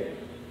Spirit,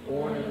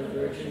 born of the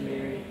Virgin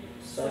Mary,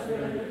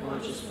 suffered under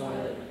Pontius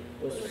Pilate,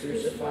 was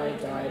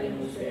crucified, died,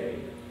 and was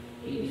buried.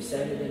 He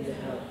descended into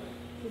hell.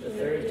 The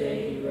third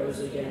day he rose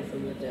again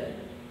from the dead.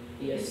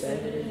 He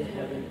ascended into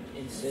heaven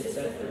and sits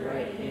at the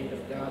right hand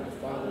of God the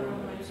Father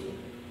Almighty.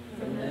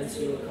 From thence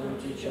he will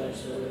come to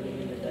judge the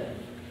living and the dead.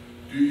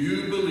 Do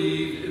you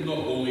believe in the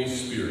Holy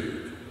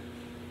Spirit?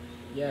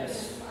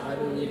 Yes, I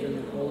believe in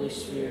the Holy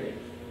Spirit,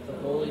 the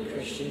holy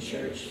Christian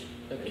Church,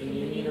 the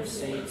communion of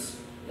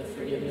saints, the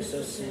forgiveness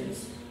of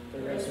sins,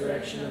 the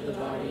resurrection of the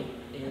body,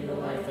 and the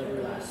life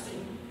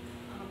everlasting.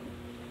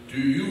 Do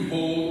you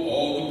hold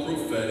all the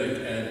prophetic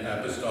and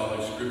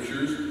apostolic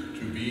scriptures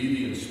to be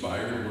the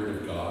inspired word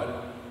of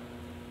God?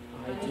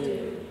 I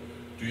do.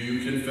 Do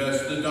you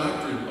confess the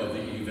doctrine of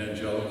the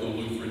Evangelical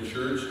Lutheran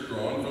Church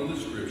drawn from the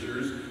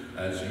scriptures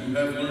as you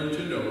have learned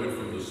to know it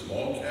from the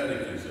small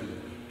catechism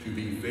to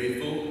be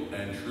faithful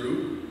and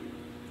true?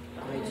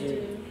 I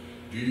do.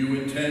 Do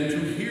you intend to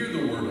hear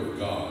the word of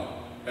God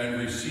and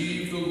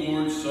receive the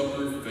Lord's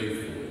Supper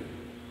faithfully?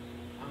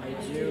 I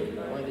do,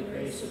 by the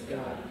grace of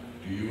God.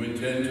 Do you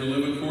intend to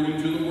live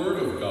according to the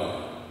word of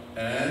God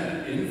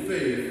and, in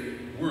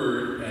faith,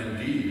 word, and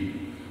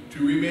deed,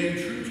 to remain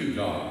true to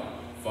God,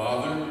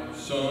 Father,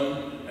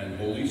 Son, and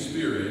Holy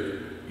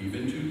Spirit,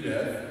 even to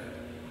death?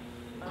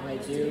 I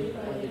do,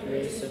 by the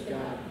grace of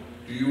God.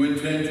 Do you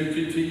intend to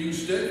continue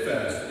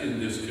steadfast in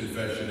this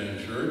confession and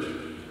church,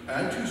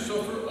 and to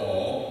suffer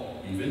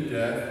all, even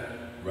death,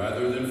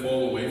 rather than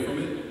fall away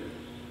from it?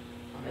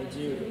 I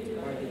do,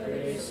 by the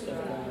grace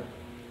of God.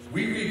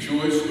 We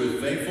rejoice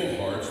with thankful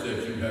hearts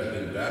that you have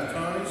been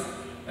baptized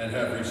and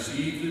have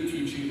received the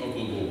teaching of the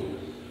Lord.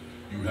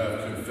 You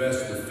have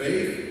confessed the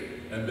faith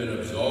and been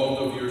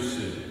absolved of your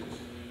sins.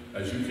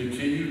 As you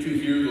continue to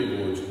hear the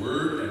Lord's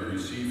word and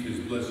receive his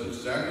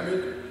blessed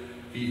sacrament,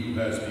 he who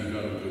has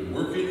begun a good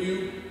work in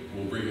you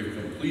will bring it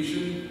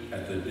completion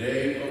at the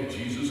day of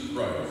Jesus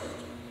Christ.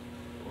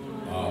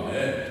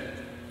 Amen.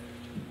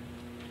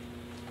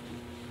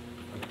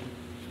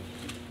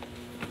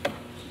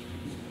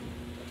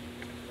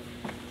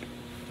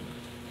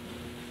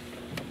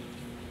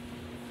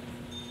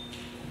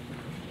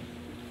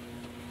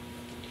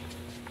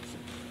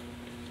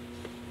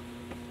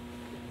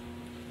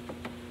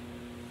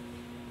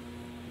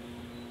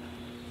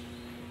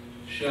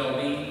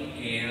 Shelby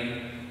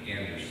Ann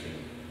Anderson.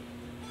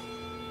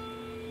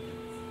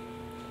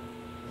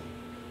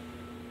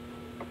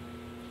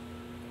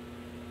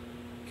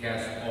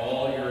 Cast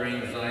all your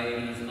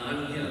anxieties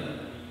on him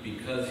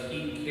because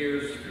he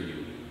cares for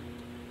you.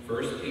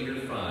 1 Peter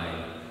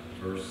 5,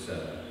 verse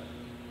 7.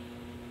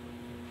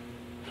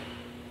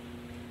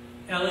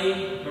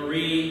 Ellie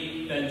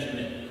Marie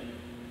Benjamin.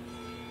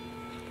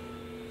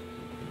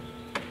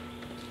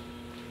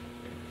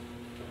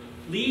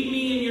 Lead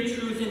me in your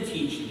truth and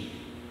teach me,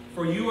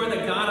 for you are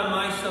the God of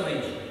my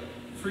salvation.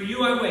 For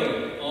you I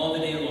wait all the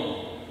day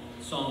long.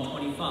 Psalm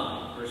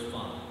 25, verse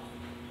 5.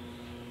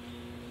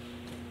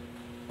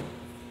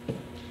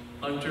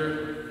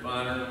 Hunter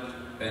Bonner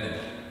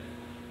Bennett.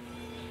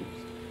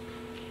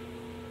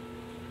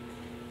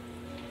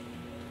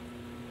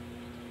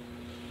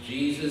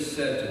 Jesus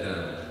said to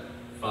them,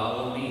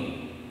 "Follow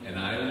me, and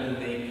I will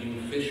make you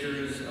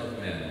fishers of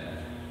men."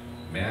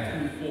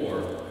 Matthew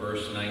 4,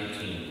 verse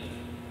 19.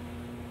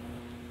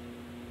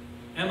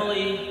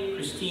 Emily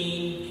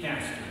Christine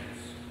Castings.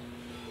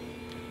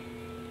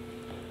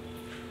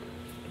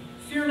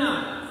 Fear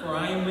not, for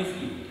I am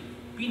with you.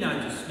 Be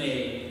not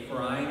dismayed,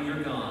 for I am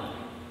your God.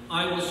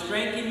 I will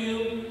strengthen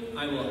you,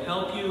 I will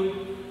help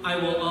you, I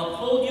will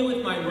uphold you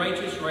with my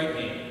righteous right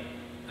hand.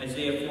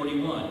 Isaiah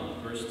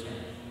 41, verse 10.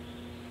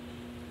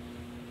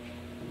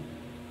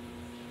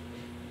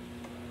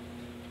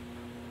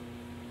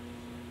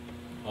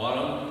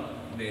 Autumn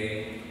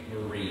May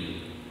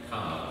Marie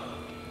Cobb.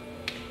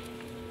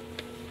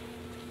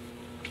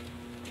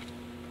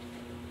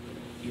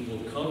 He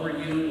will cover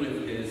you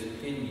with his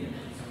pinions,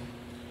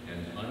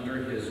 and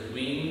under his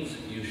wings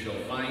you shall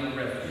find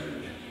refuge.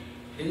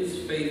 His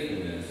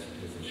faithfulness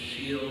is a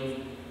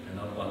shield and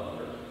a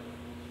buckler.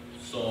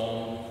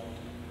 Psalm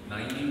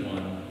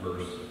 91,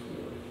 verse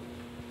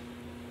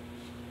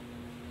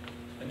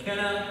 4.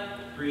 McKenna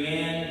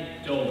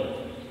Brianne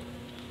Dolan.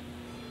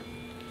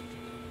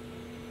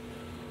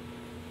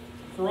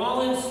 For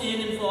all have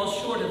sinned and fall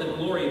short of the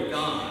glory of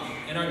God,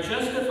 and are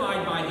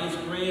justified by his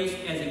grace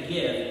as a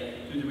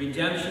gift through the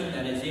redemption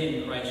that is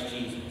in Christ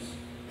Jesus.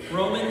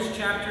 Romans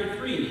chapter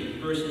 3,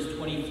 verses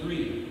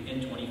 23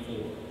 and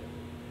 24.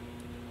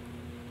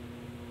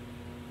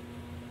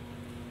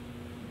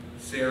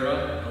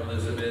 Sarah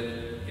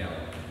Elizabeth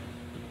Gallup.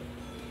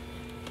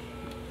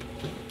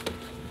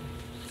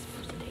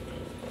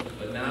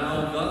 But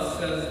now, thus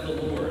says the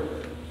Lord,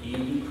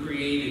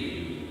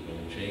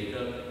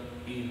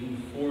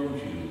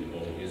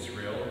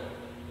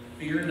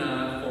 Fear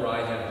not, for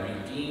I have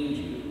redeemed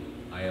you.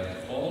 I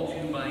have called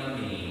you by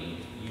name.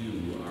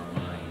 You are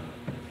mine.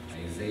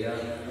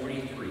 Isaiah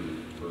 43,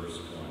 verse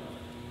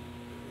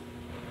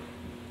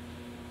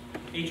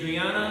 1.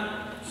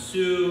 Adriana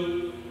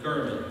Sue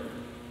Gurman.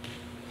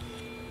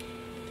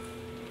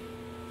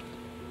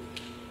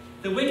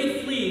 The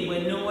wicked flee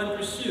when no one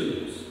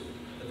pursues,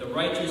 but the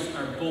righteous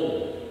are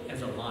bold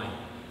as a lion.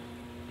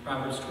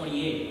 Proverbs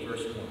 28,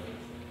 verse 1.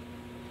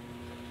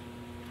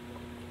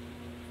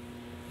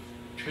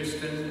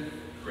 Tristan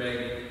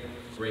Craig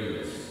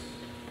Gravis.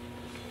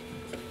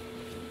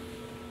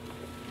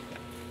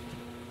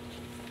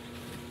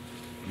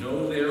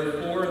 Know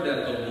therefore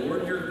that the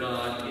Lord your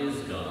God is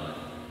God,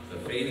 the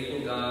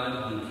faithful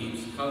God who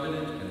keeps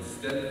covenant and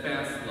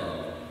steadfast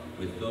love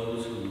with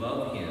those who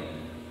love him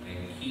and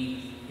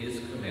keep his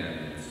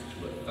commandments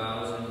to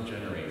 1,000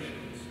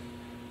 generations.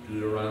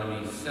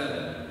 Deuteronomy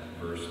 7,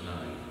 verse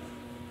 9.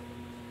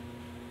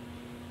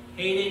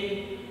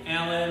 Hayden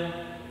Allen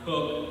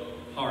Cook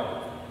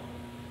Harper.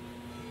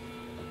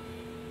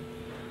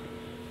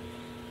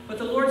 But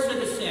the Lord said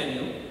to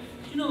Samuel,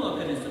 do not look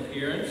at his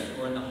appearance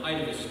or in the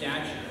height of his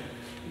stature,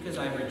 because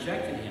I have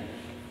rejected him.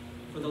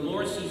 For the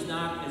Lord sees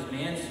not as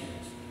man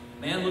sees.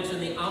 Man looks on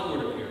the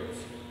outward appearance,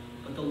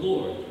 but the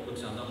Lord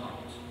looks on the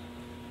heart.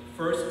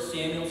 1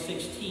 Samuel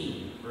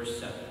 16, verse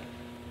 7.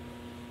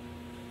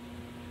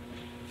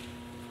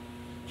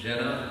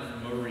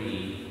 Jenna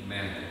Marie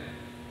Mackin.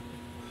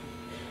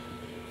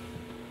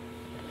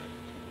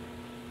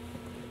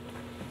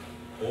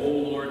 O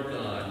Lord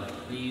God,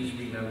 please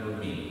remember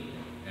me,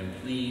 and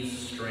please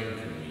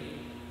strengthen me.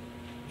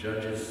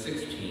 Judges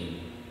 16,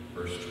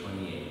 verse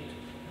 28.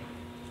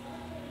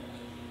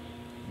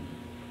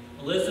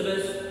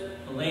 Elizabeth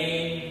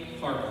Elaine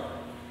Parker.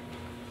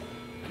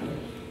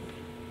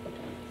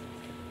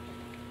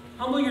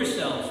 Humble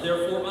yourselves,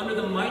 therefore, under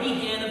the mighty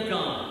hand of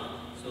God,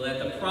 so that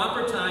at the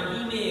proper time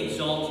he may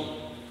exalt you,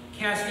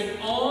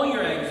 casting all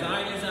your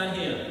anxieties on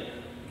him,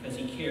 because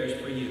he cares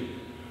for you.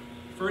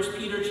 1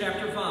 Peter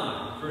chapter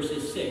 5,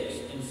 verses 6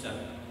 and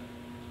 7.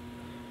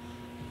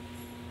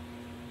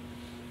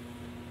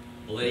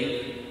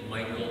 Blake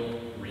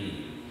Michael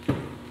Reed.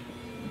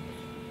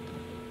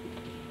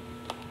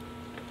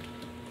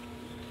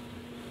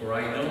 For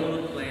I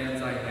know the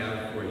plans I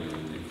have for you,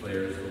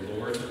 declares the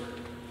Lord,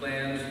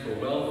 plans for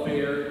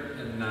welfare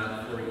and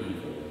not for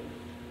evil,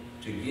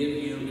 to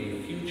give you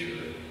a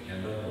future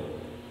and a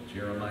hope.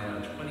 Jeremiah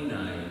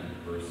 29,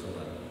 verse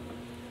 11.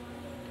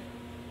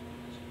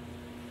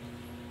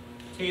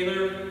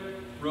 Taylor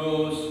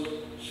Rose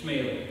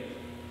Schmaley.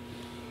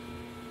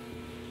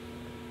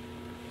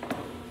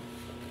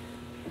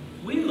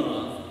 We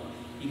love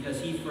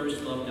because he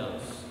first loved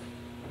us.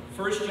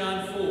 1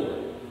 John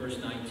 4, verse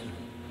 19.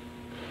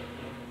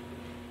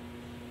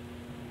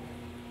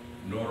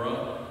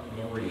 Nora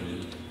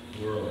Marie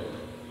Whirling.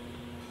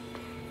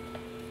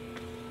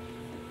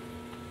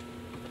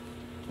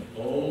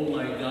 Oh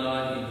my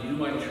God, in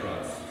you I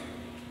trust.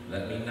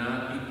 Let me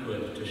not be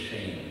put to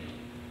shame.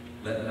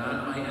 Let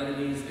not my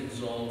enemies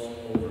exalt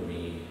over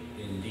me.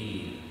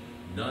 Indeed,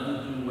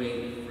 none who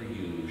wait for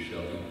you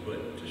shall be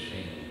put to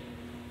shame.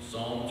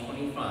 Psalm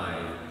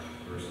 25,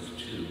 verses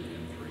 2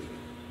 and 3.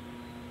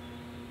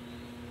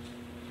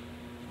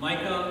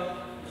 Micah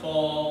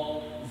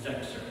Paul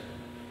Zexer.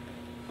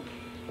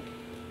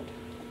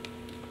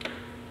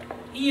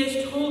 He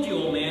has told you,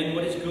 O man,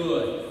 what is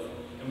good.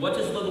 And what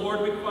does the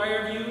Lord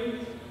require of you?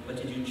 But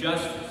to do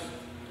justice,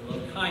 to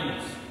love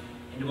kindness,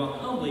 and to walk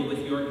humbly with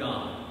your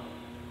God.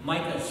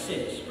 Micah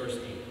 6, verse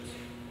 8.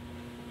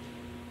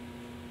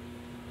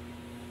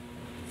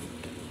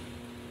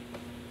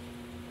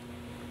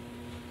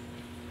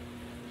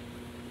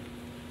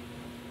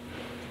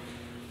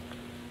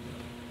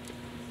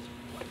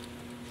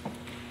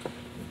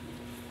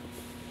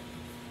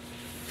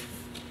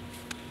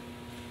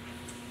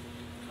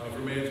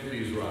 Confirmants,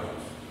 please rise.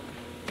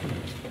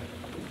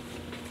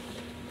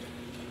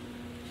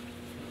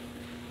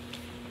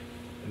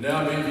 And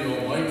now may the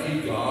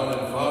Almighty God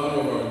and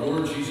Father of our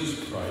Lord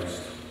Jesus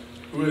Christ,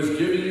 who has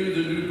given you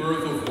the new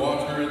birth of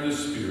water and the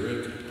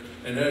Spirit,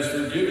 and has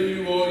forgiven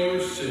you all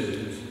your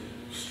sins,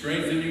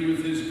 strengthen you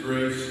with his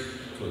grace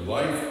to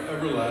life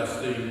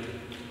everlasting.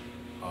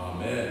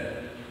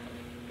 Amen.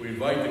 We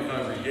invite the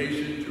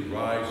congregation to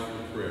rise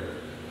for prayer.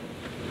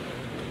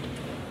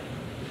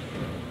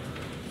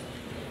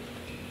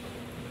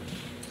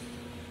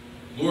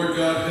 Lord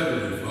God,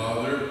 Heavenly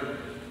Father,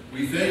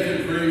 we thank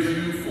and praise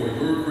you for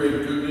your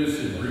great goodness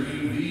in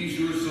bringing these,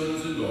 your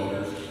sons and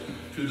daughters,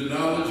 to the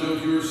knowledge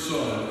of your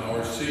Son,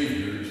 our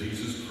Savior,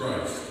 Jesus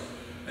Christ,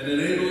 and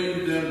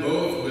enabling them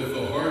both with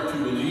the heart to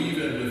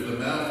believe and with the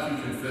mouth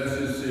to confess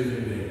his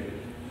saving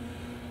name.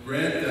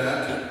 Grant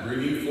that,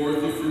 bringing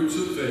forth the fruits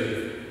of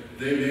faith,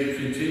 they may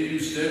continue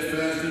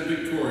steadfast and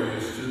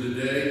victorious to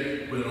the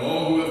day when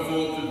all who have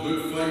fought the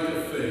good fight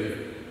of faith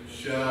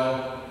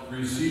shall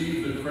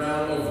receive the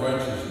crown of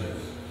righteousness.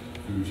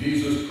 Through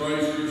Jesus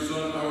Christ, your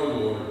Son, our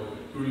Lord,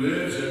 who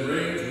lives and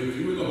reigns with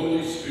you in the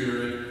Holy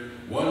Spirit,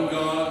 one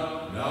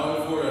God, now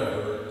and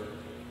forever.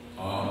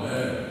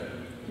 Amen.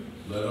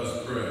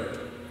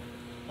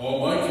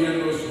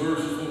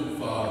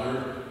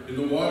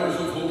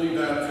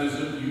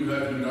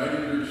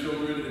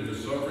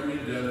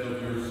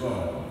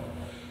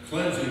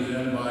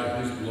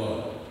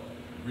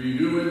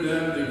 Renew in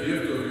them the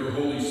gift of your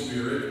Holy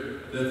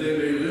Spirit, that they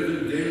may live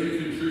in daily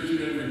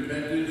contrition and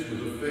repentance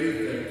with a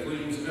faith that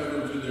clings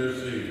ever to their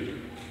Savior.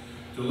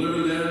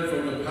 Deliver them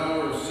from the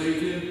power of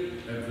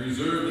Satan and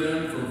preserve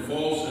them from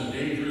false and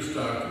dangerous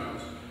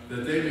doctrines,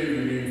 that they may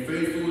remain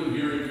faithful in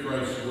hearing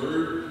Christ's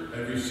word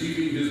and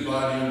receiving his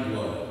body and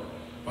blood.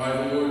 By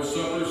the Lord's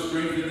Supper,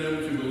 strengthen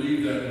them to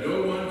believe that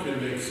no one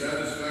can make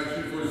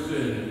satisfaction for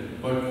sin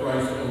but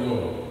Christ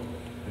alone.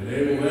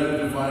 Enable them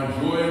to find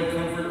joy and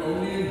comfort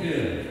only in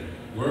him,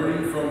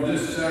 learning from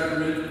this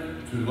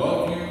sacrament to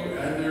love you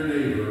and their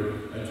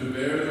neighbor, and to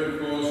bear their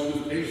cross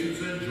with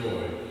patience and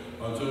joy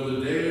until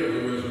the day of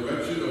the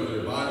resurrection of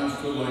their bodies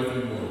to life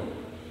immortal.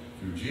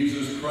 Through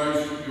Jesus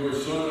Christ, your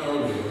Son, our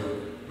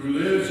Lord, who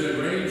lives and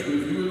reigns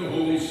with you in the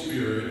Holy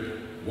Spirit,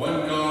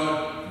 one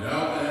God,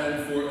 now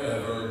and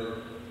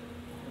forever.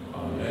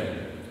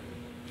 Amen.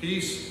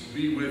 Peace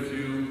be with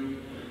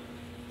you.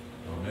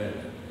 Amen.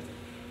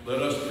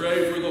 Let us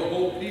pray for the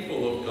whole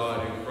people of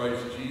God in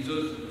Christ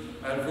Jesus,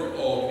 and for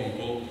all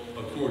people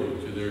according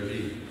to their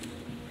needs.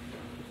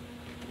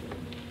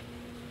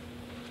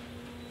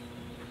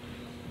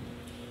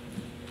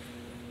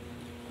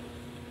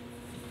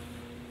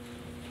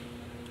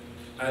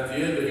 At the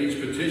end of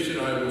each petition,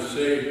 I will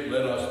say,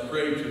 let us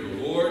pray to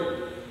the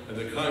Lord, and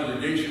the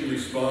congregation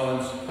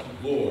responds,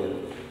 Lord,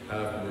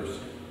 have mercy.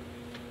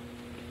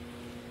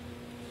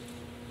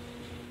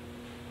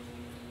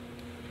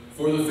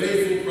 For the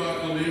faithful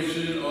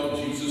proclamation of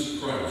Jesus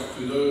Christ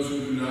to those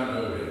who do not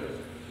know him,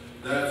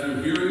 that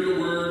through hearing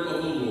the word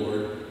of the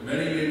Lord,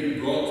 many may be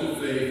brought to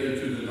faith and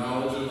to the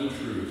knowledge of the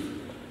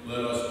truth,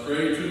 let us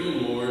pray to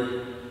the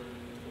Lord.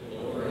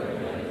 Lord,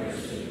 have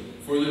mercy.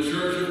 For the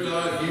Church of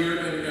God here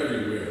and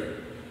everywhere,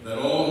 that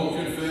all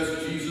who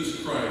confess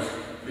Jesus Christ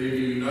may be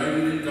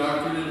united in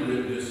doctrine and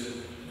witness,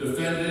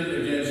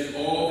 defended against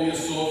all the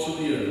assaults of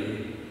the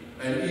enemy,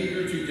 and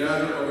eager to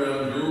gather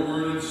around your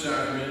word and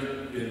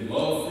sacrament in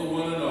love for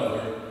one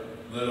another,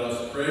 let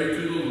us pray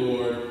to the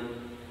Lord.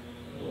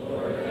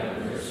 Lord,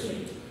 have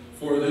mercy.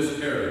 For this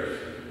parish,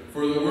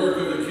 for the work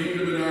of the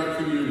kingdom in our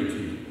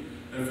community,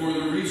 and for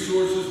the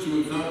resources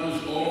to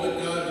accomplish all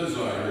that God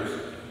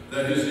desires,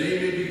 that his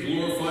name may be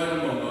glorified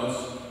among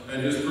us,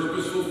 and his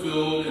purpose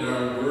fulfilled in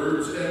our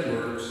words and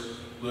works,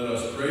 let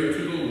us pray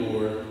to the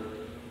Lord.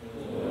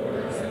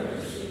 Lord, have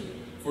mercy.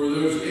 For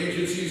those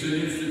agencies and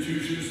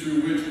institutions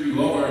through which we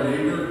love our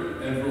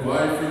neighbor and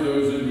provide for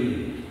those in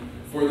need,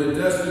 for the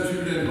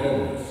destitute and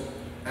homeless,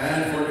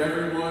 and for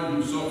everyone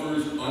who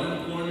suffers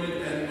unemployment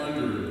and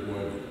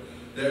underemployment,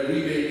 that we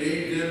may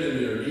aid them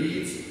in their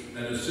needs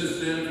and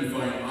assist them to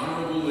find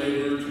honorable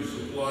labor to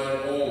supply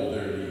all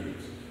their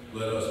needs.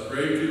 Let us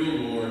pray to the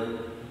Lord.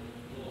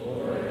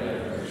 Lord,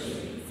 have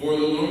mercy. For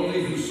the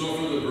lonely who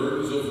suffer the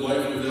burdens of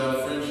life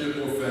without friendship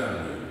or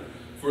family,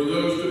 for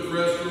those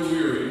depressed or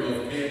weary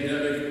of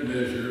pandemic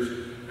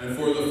measures, and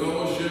for the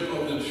fellowship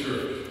of the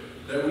Church,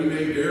 that we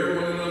may bear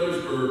one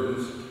another's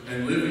burdens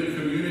and live in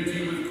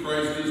community with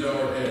Christ as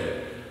our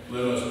head.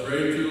 Let us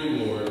pray to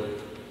the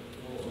Lord.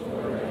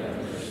 Lord, have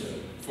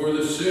mercy. For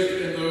the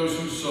sick and those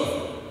who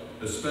suffer,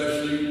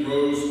 especially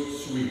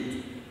Rose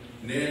Sweet,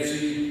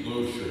 Nancy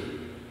Loescher,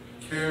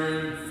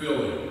 Karen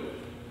Filling,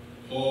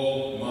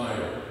 Paul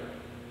Meyer,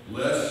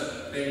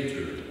 Les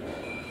Painter,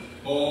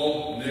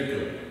 Paul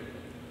Nickham,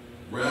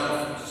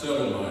 Ralph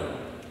Settlemeyer,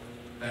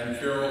 and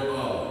Carol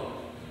Holland,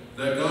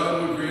 that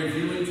God would grant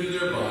healing to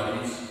their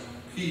bodies,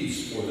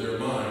 peace for their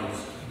minds,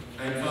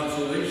 and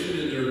consolation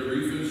in their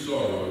grief and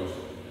sorrows,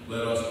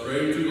 let us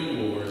pray to the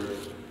Lord.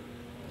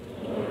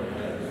 Lord,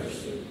 have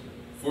mercy.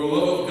 For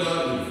love of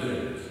godly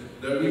things,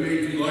 that we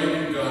may delight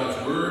in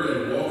God's word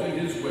and walk in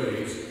his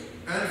ways,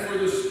 and for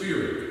the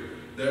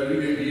Spirit, that we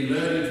may be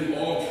led into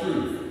all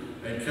truth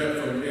and kept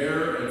from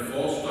error and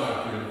false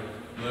doctrine,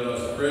 let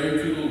us pray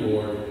to the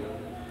Lord.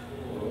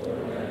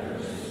 Lord, have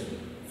mercy.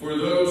 For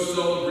those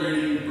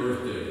celebrating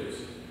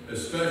birthdays,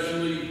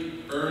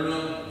 especially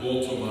Erna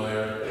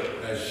Voltemeyer,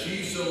 as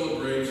she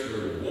celebrates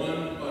her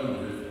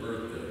 100th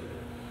birthday,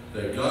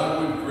 that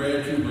God would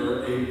grant to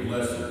her a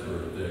blessed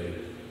birthday.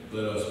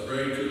 Let us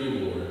pray to the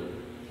Lord.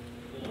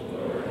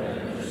 Lord,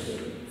 have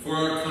mercy. For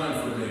our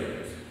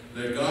confirmands,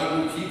 that God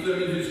would keep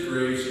them in his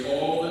grace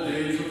all the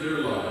days of their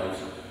lives,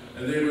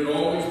 and they would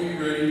always be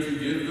ready to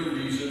give the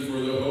reason for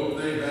the hope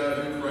they have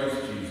in Christ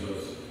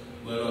Jesus.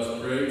 Let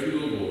us pray to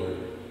the Lord.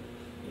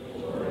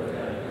 Lord,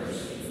 have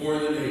mercy. For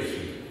the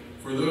nation,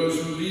 for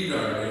those who lead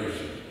our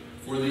nation,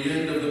 for the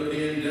end of the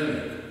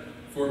pandemic,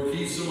 for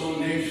peace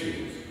among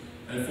nations,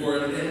 and for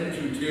an end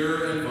to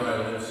terror and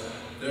violence,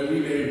 that we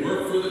may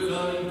work for the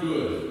common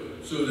good,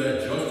 so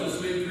that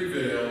justice may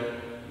prevail,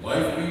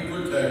 life be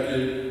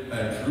protected,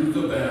 and truth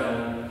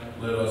abound.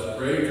 Let us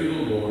pray to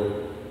the Lord.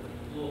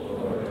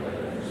 Lord,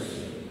 have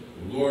mercy.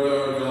 Lord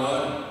our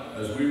God,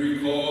 as we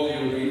recall the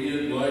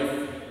obedient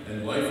life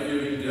and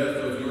life-giving death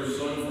of your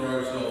Son for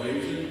our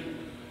salvation,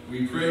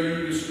 we pray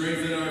you to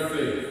strengthen our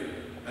faith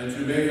and to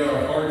make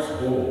our hearts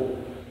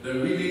whole, that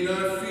we may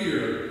not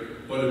fear,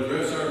 but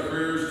address our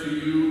prayers to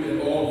you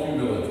in all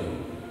humility.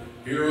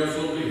 Hear us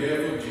on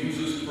behalf of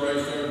Jesus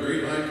Christ, our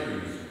great high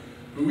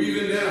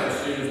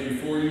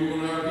before you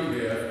on our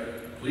behalf,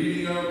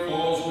 pleading our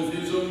cause with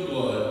his own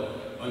blood,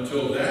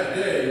 until that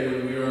day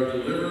when we are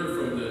delivered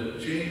from the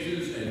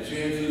changes and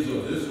chances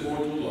of this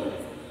mortal life,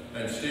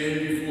 and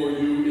stand before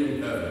you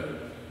in heaven.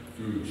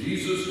 Through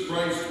Jesus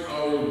Christ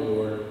our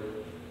Lord.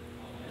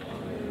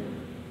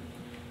 Amen.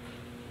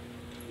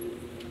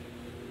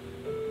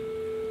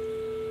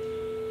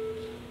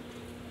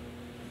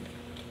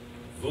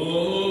 The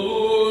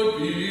Lord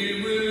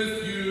be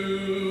with you.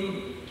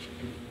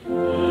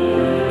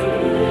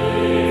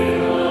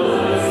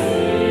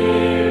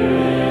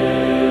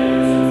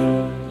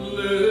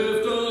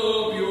 Lift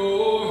up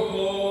your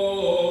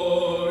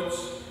hearts.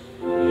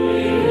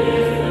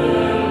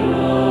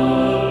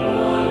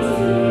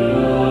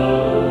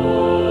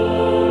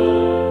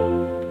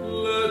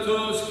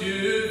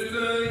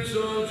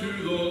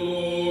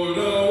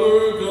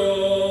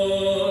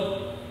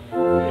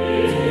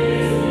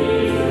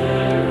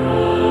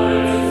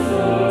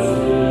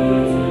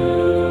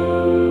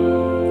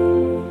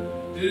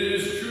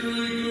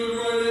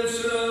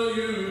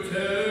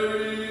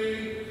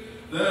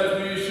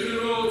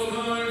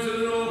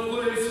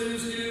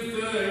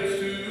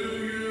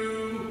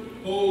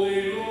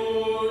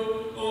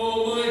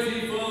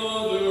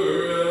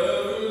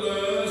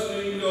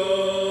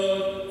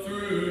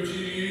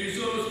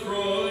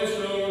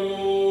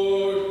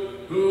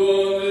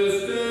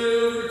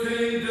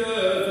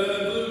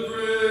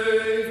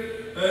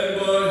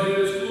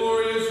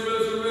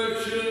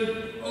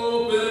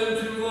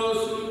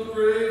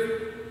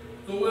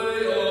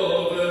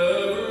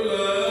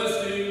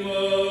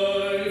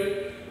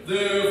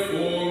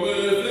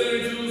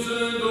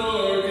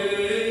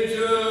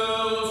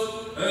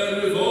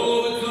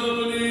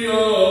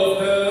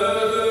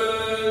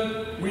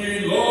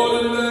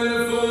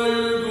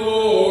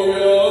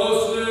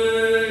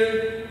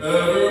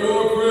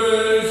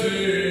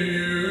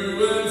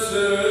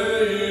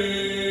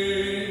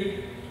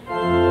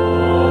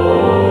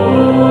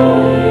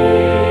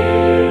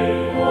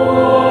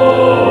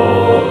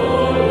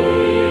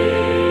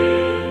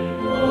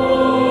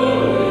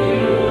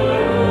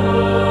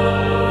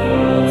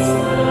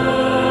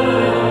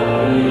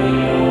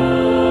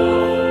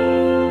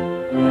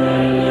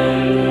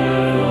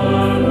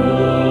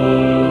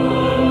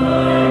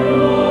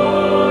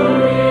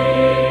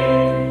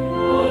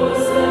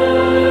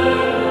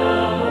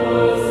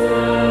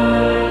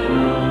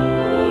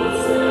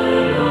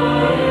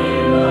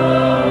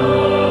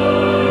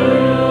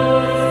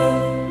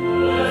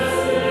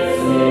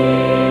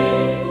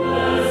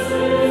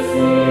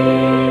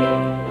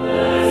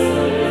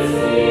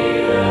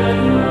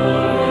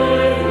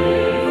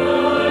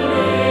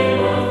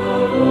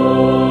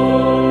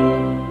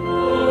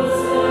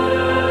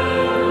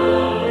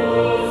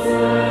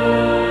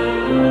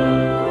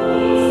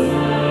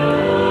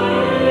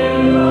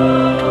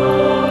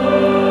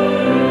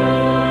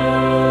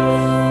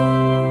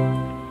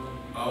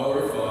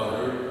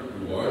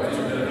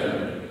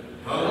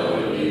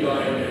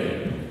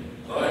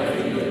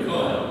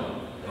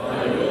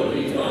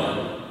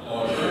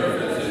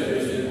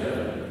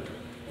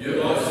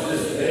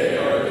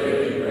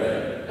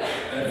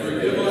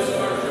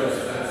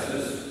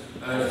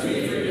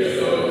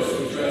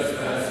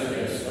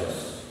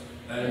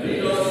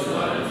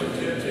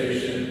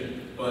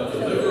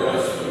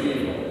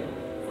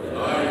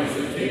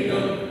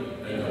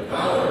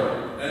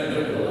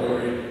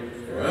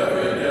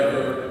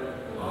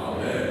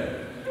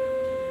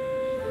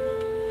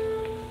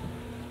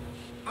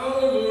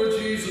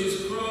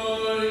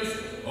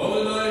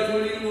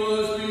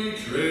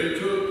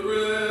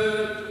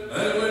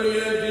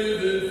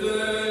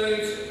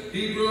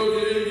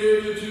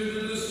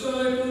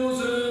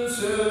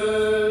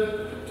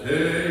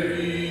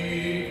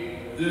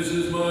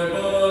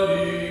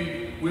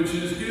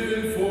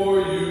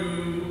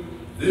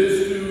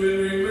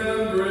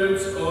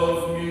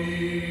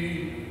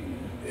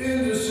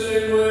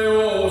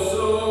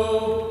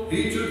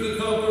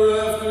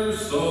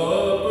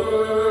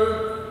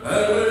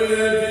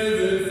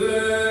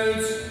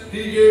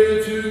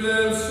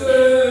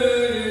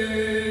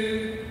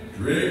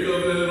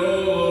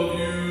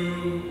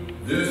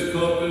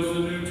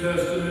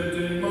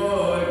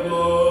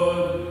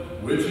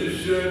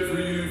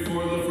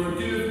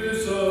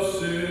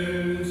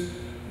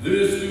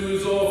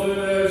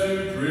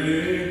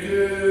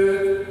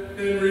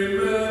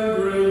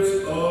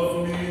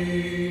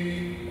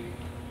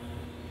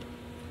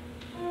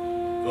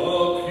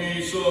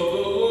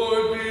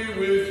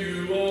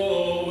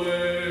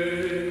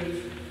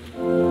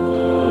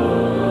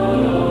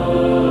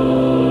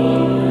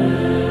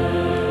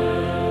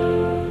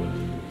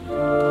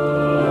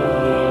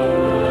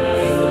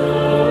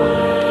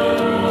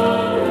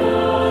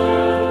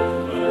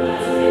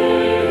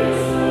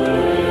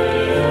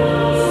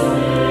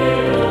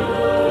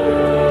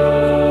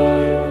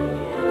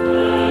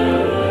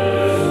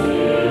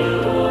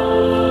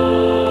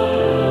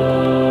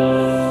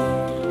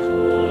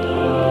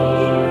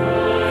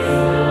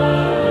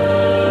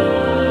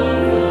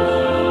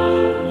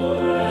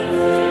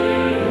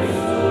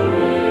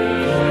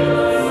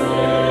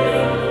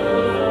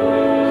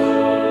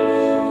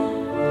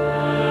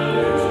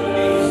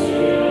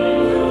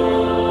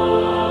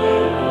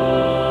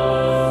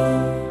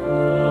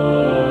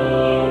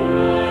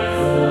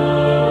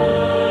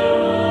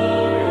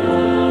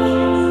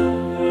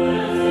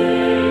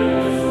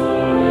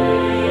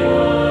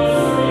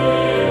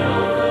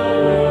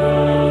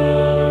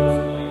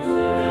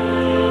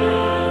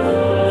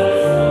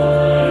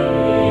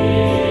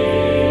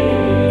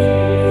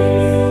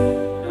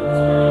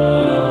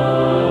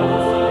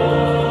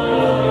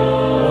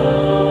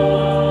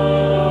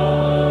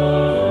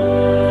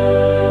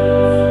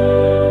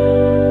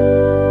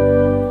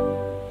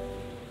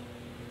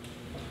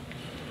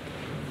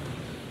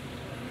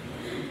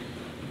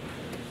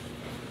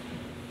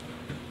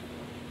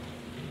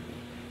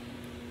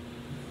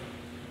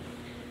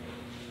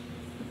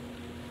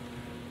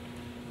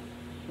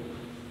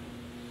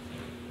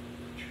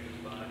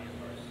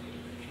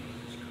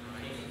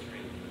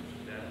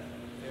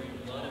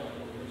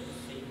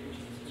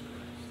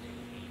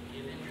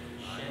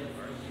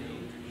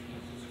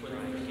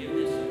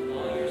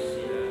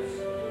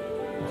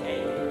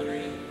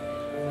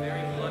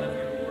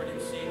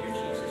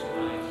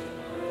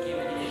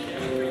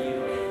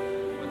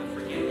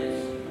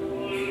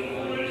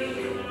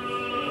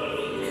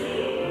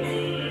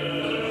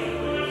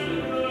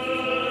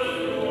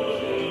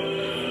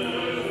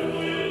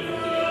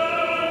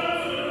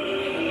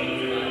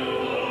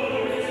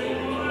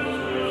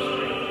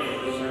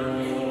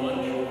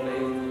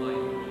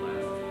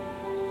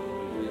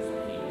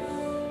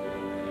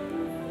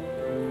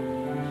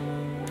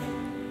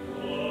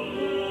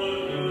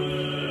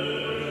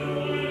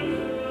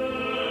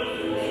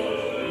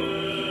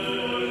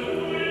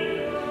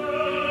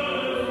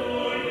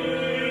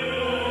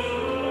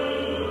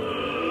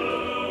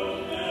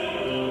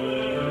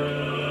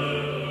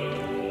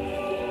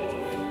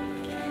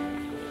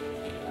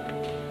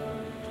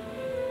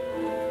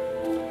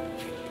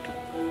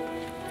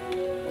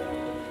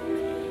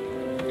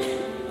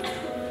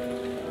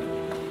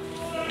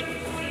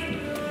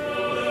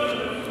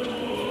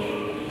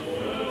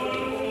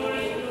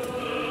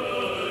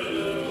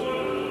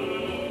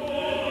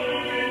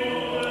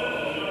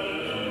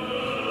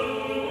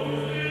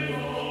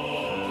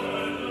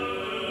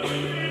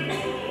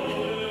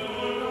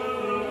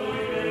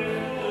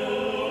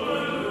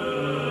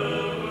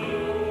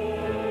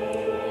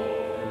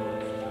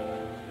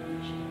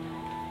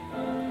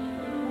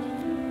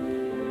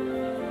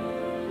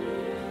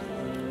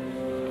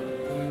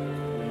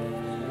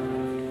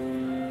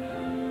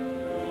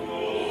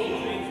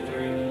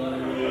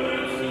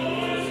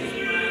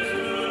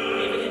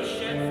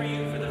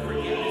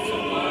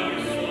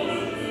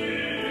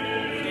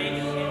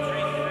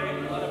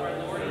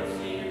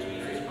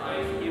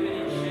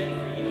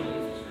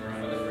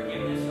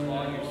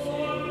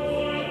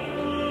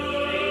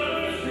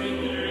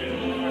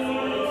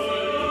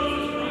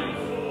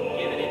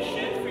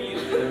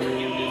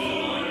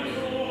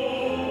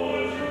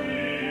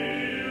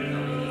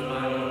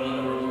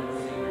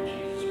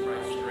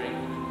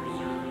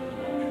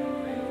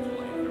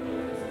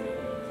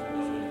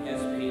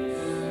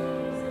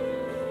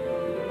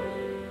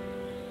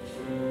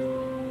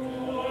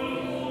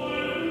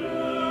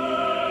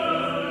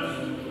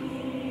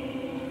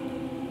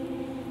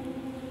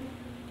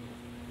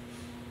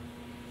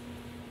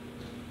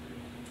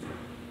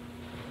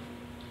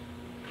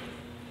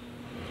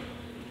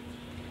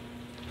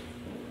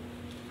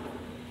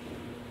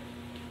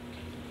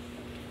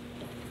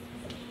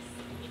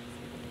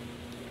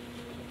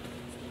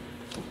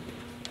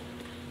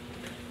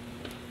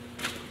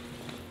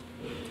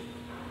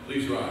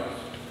 Please rise.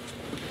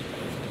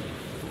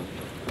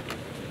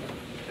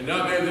 And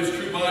now may this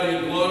true body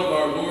and blood of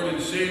our Lord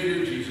and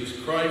Savior, Jesus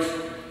Christ,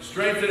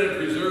 strengthen and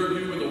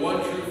preserve you in the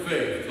one true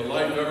faith to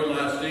life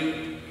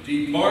everlasting.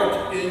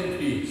 Depart in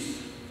peace.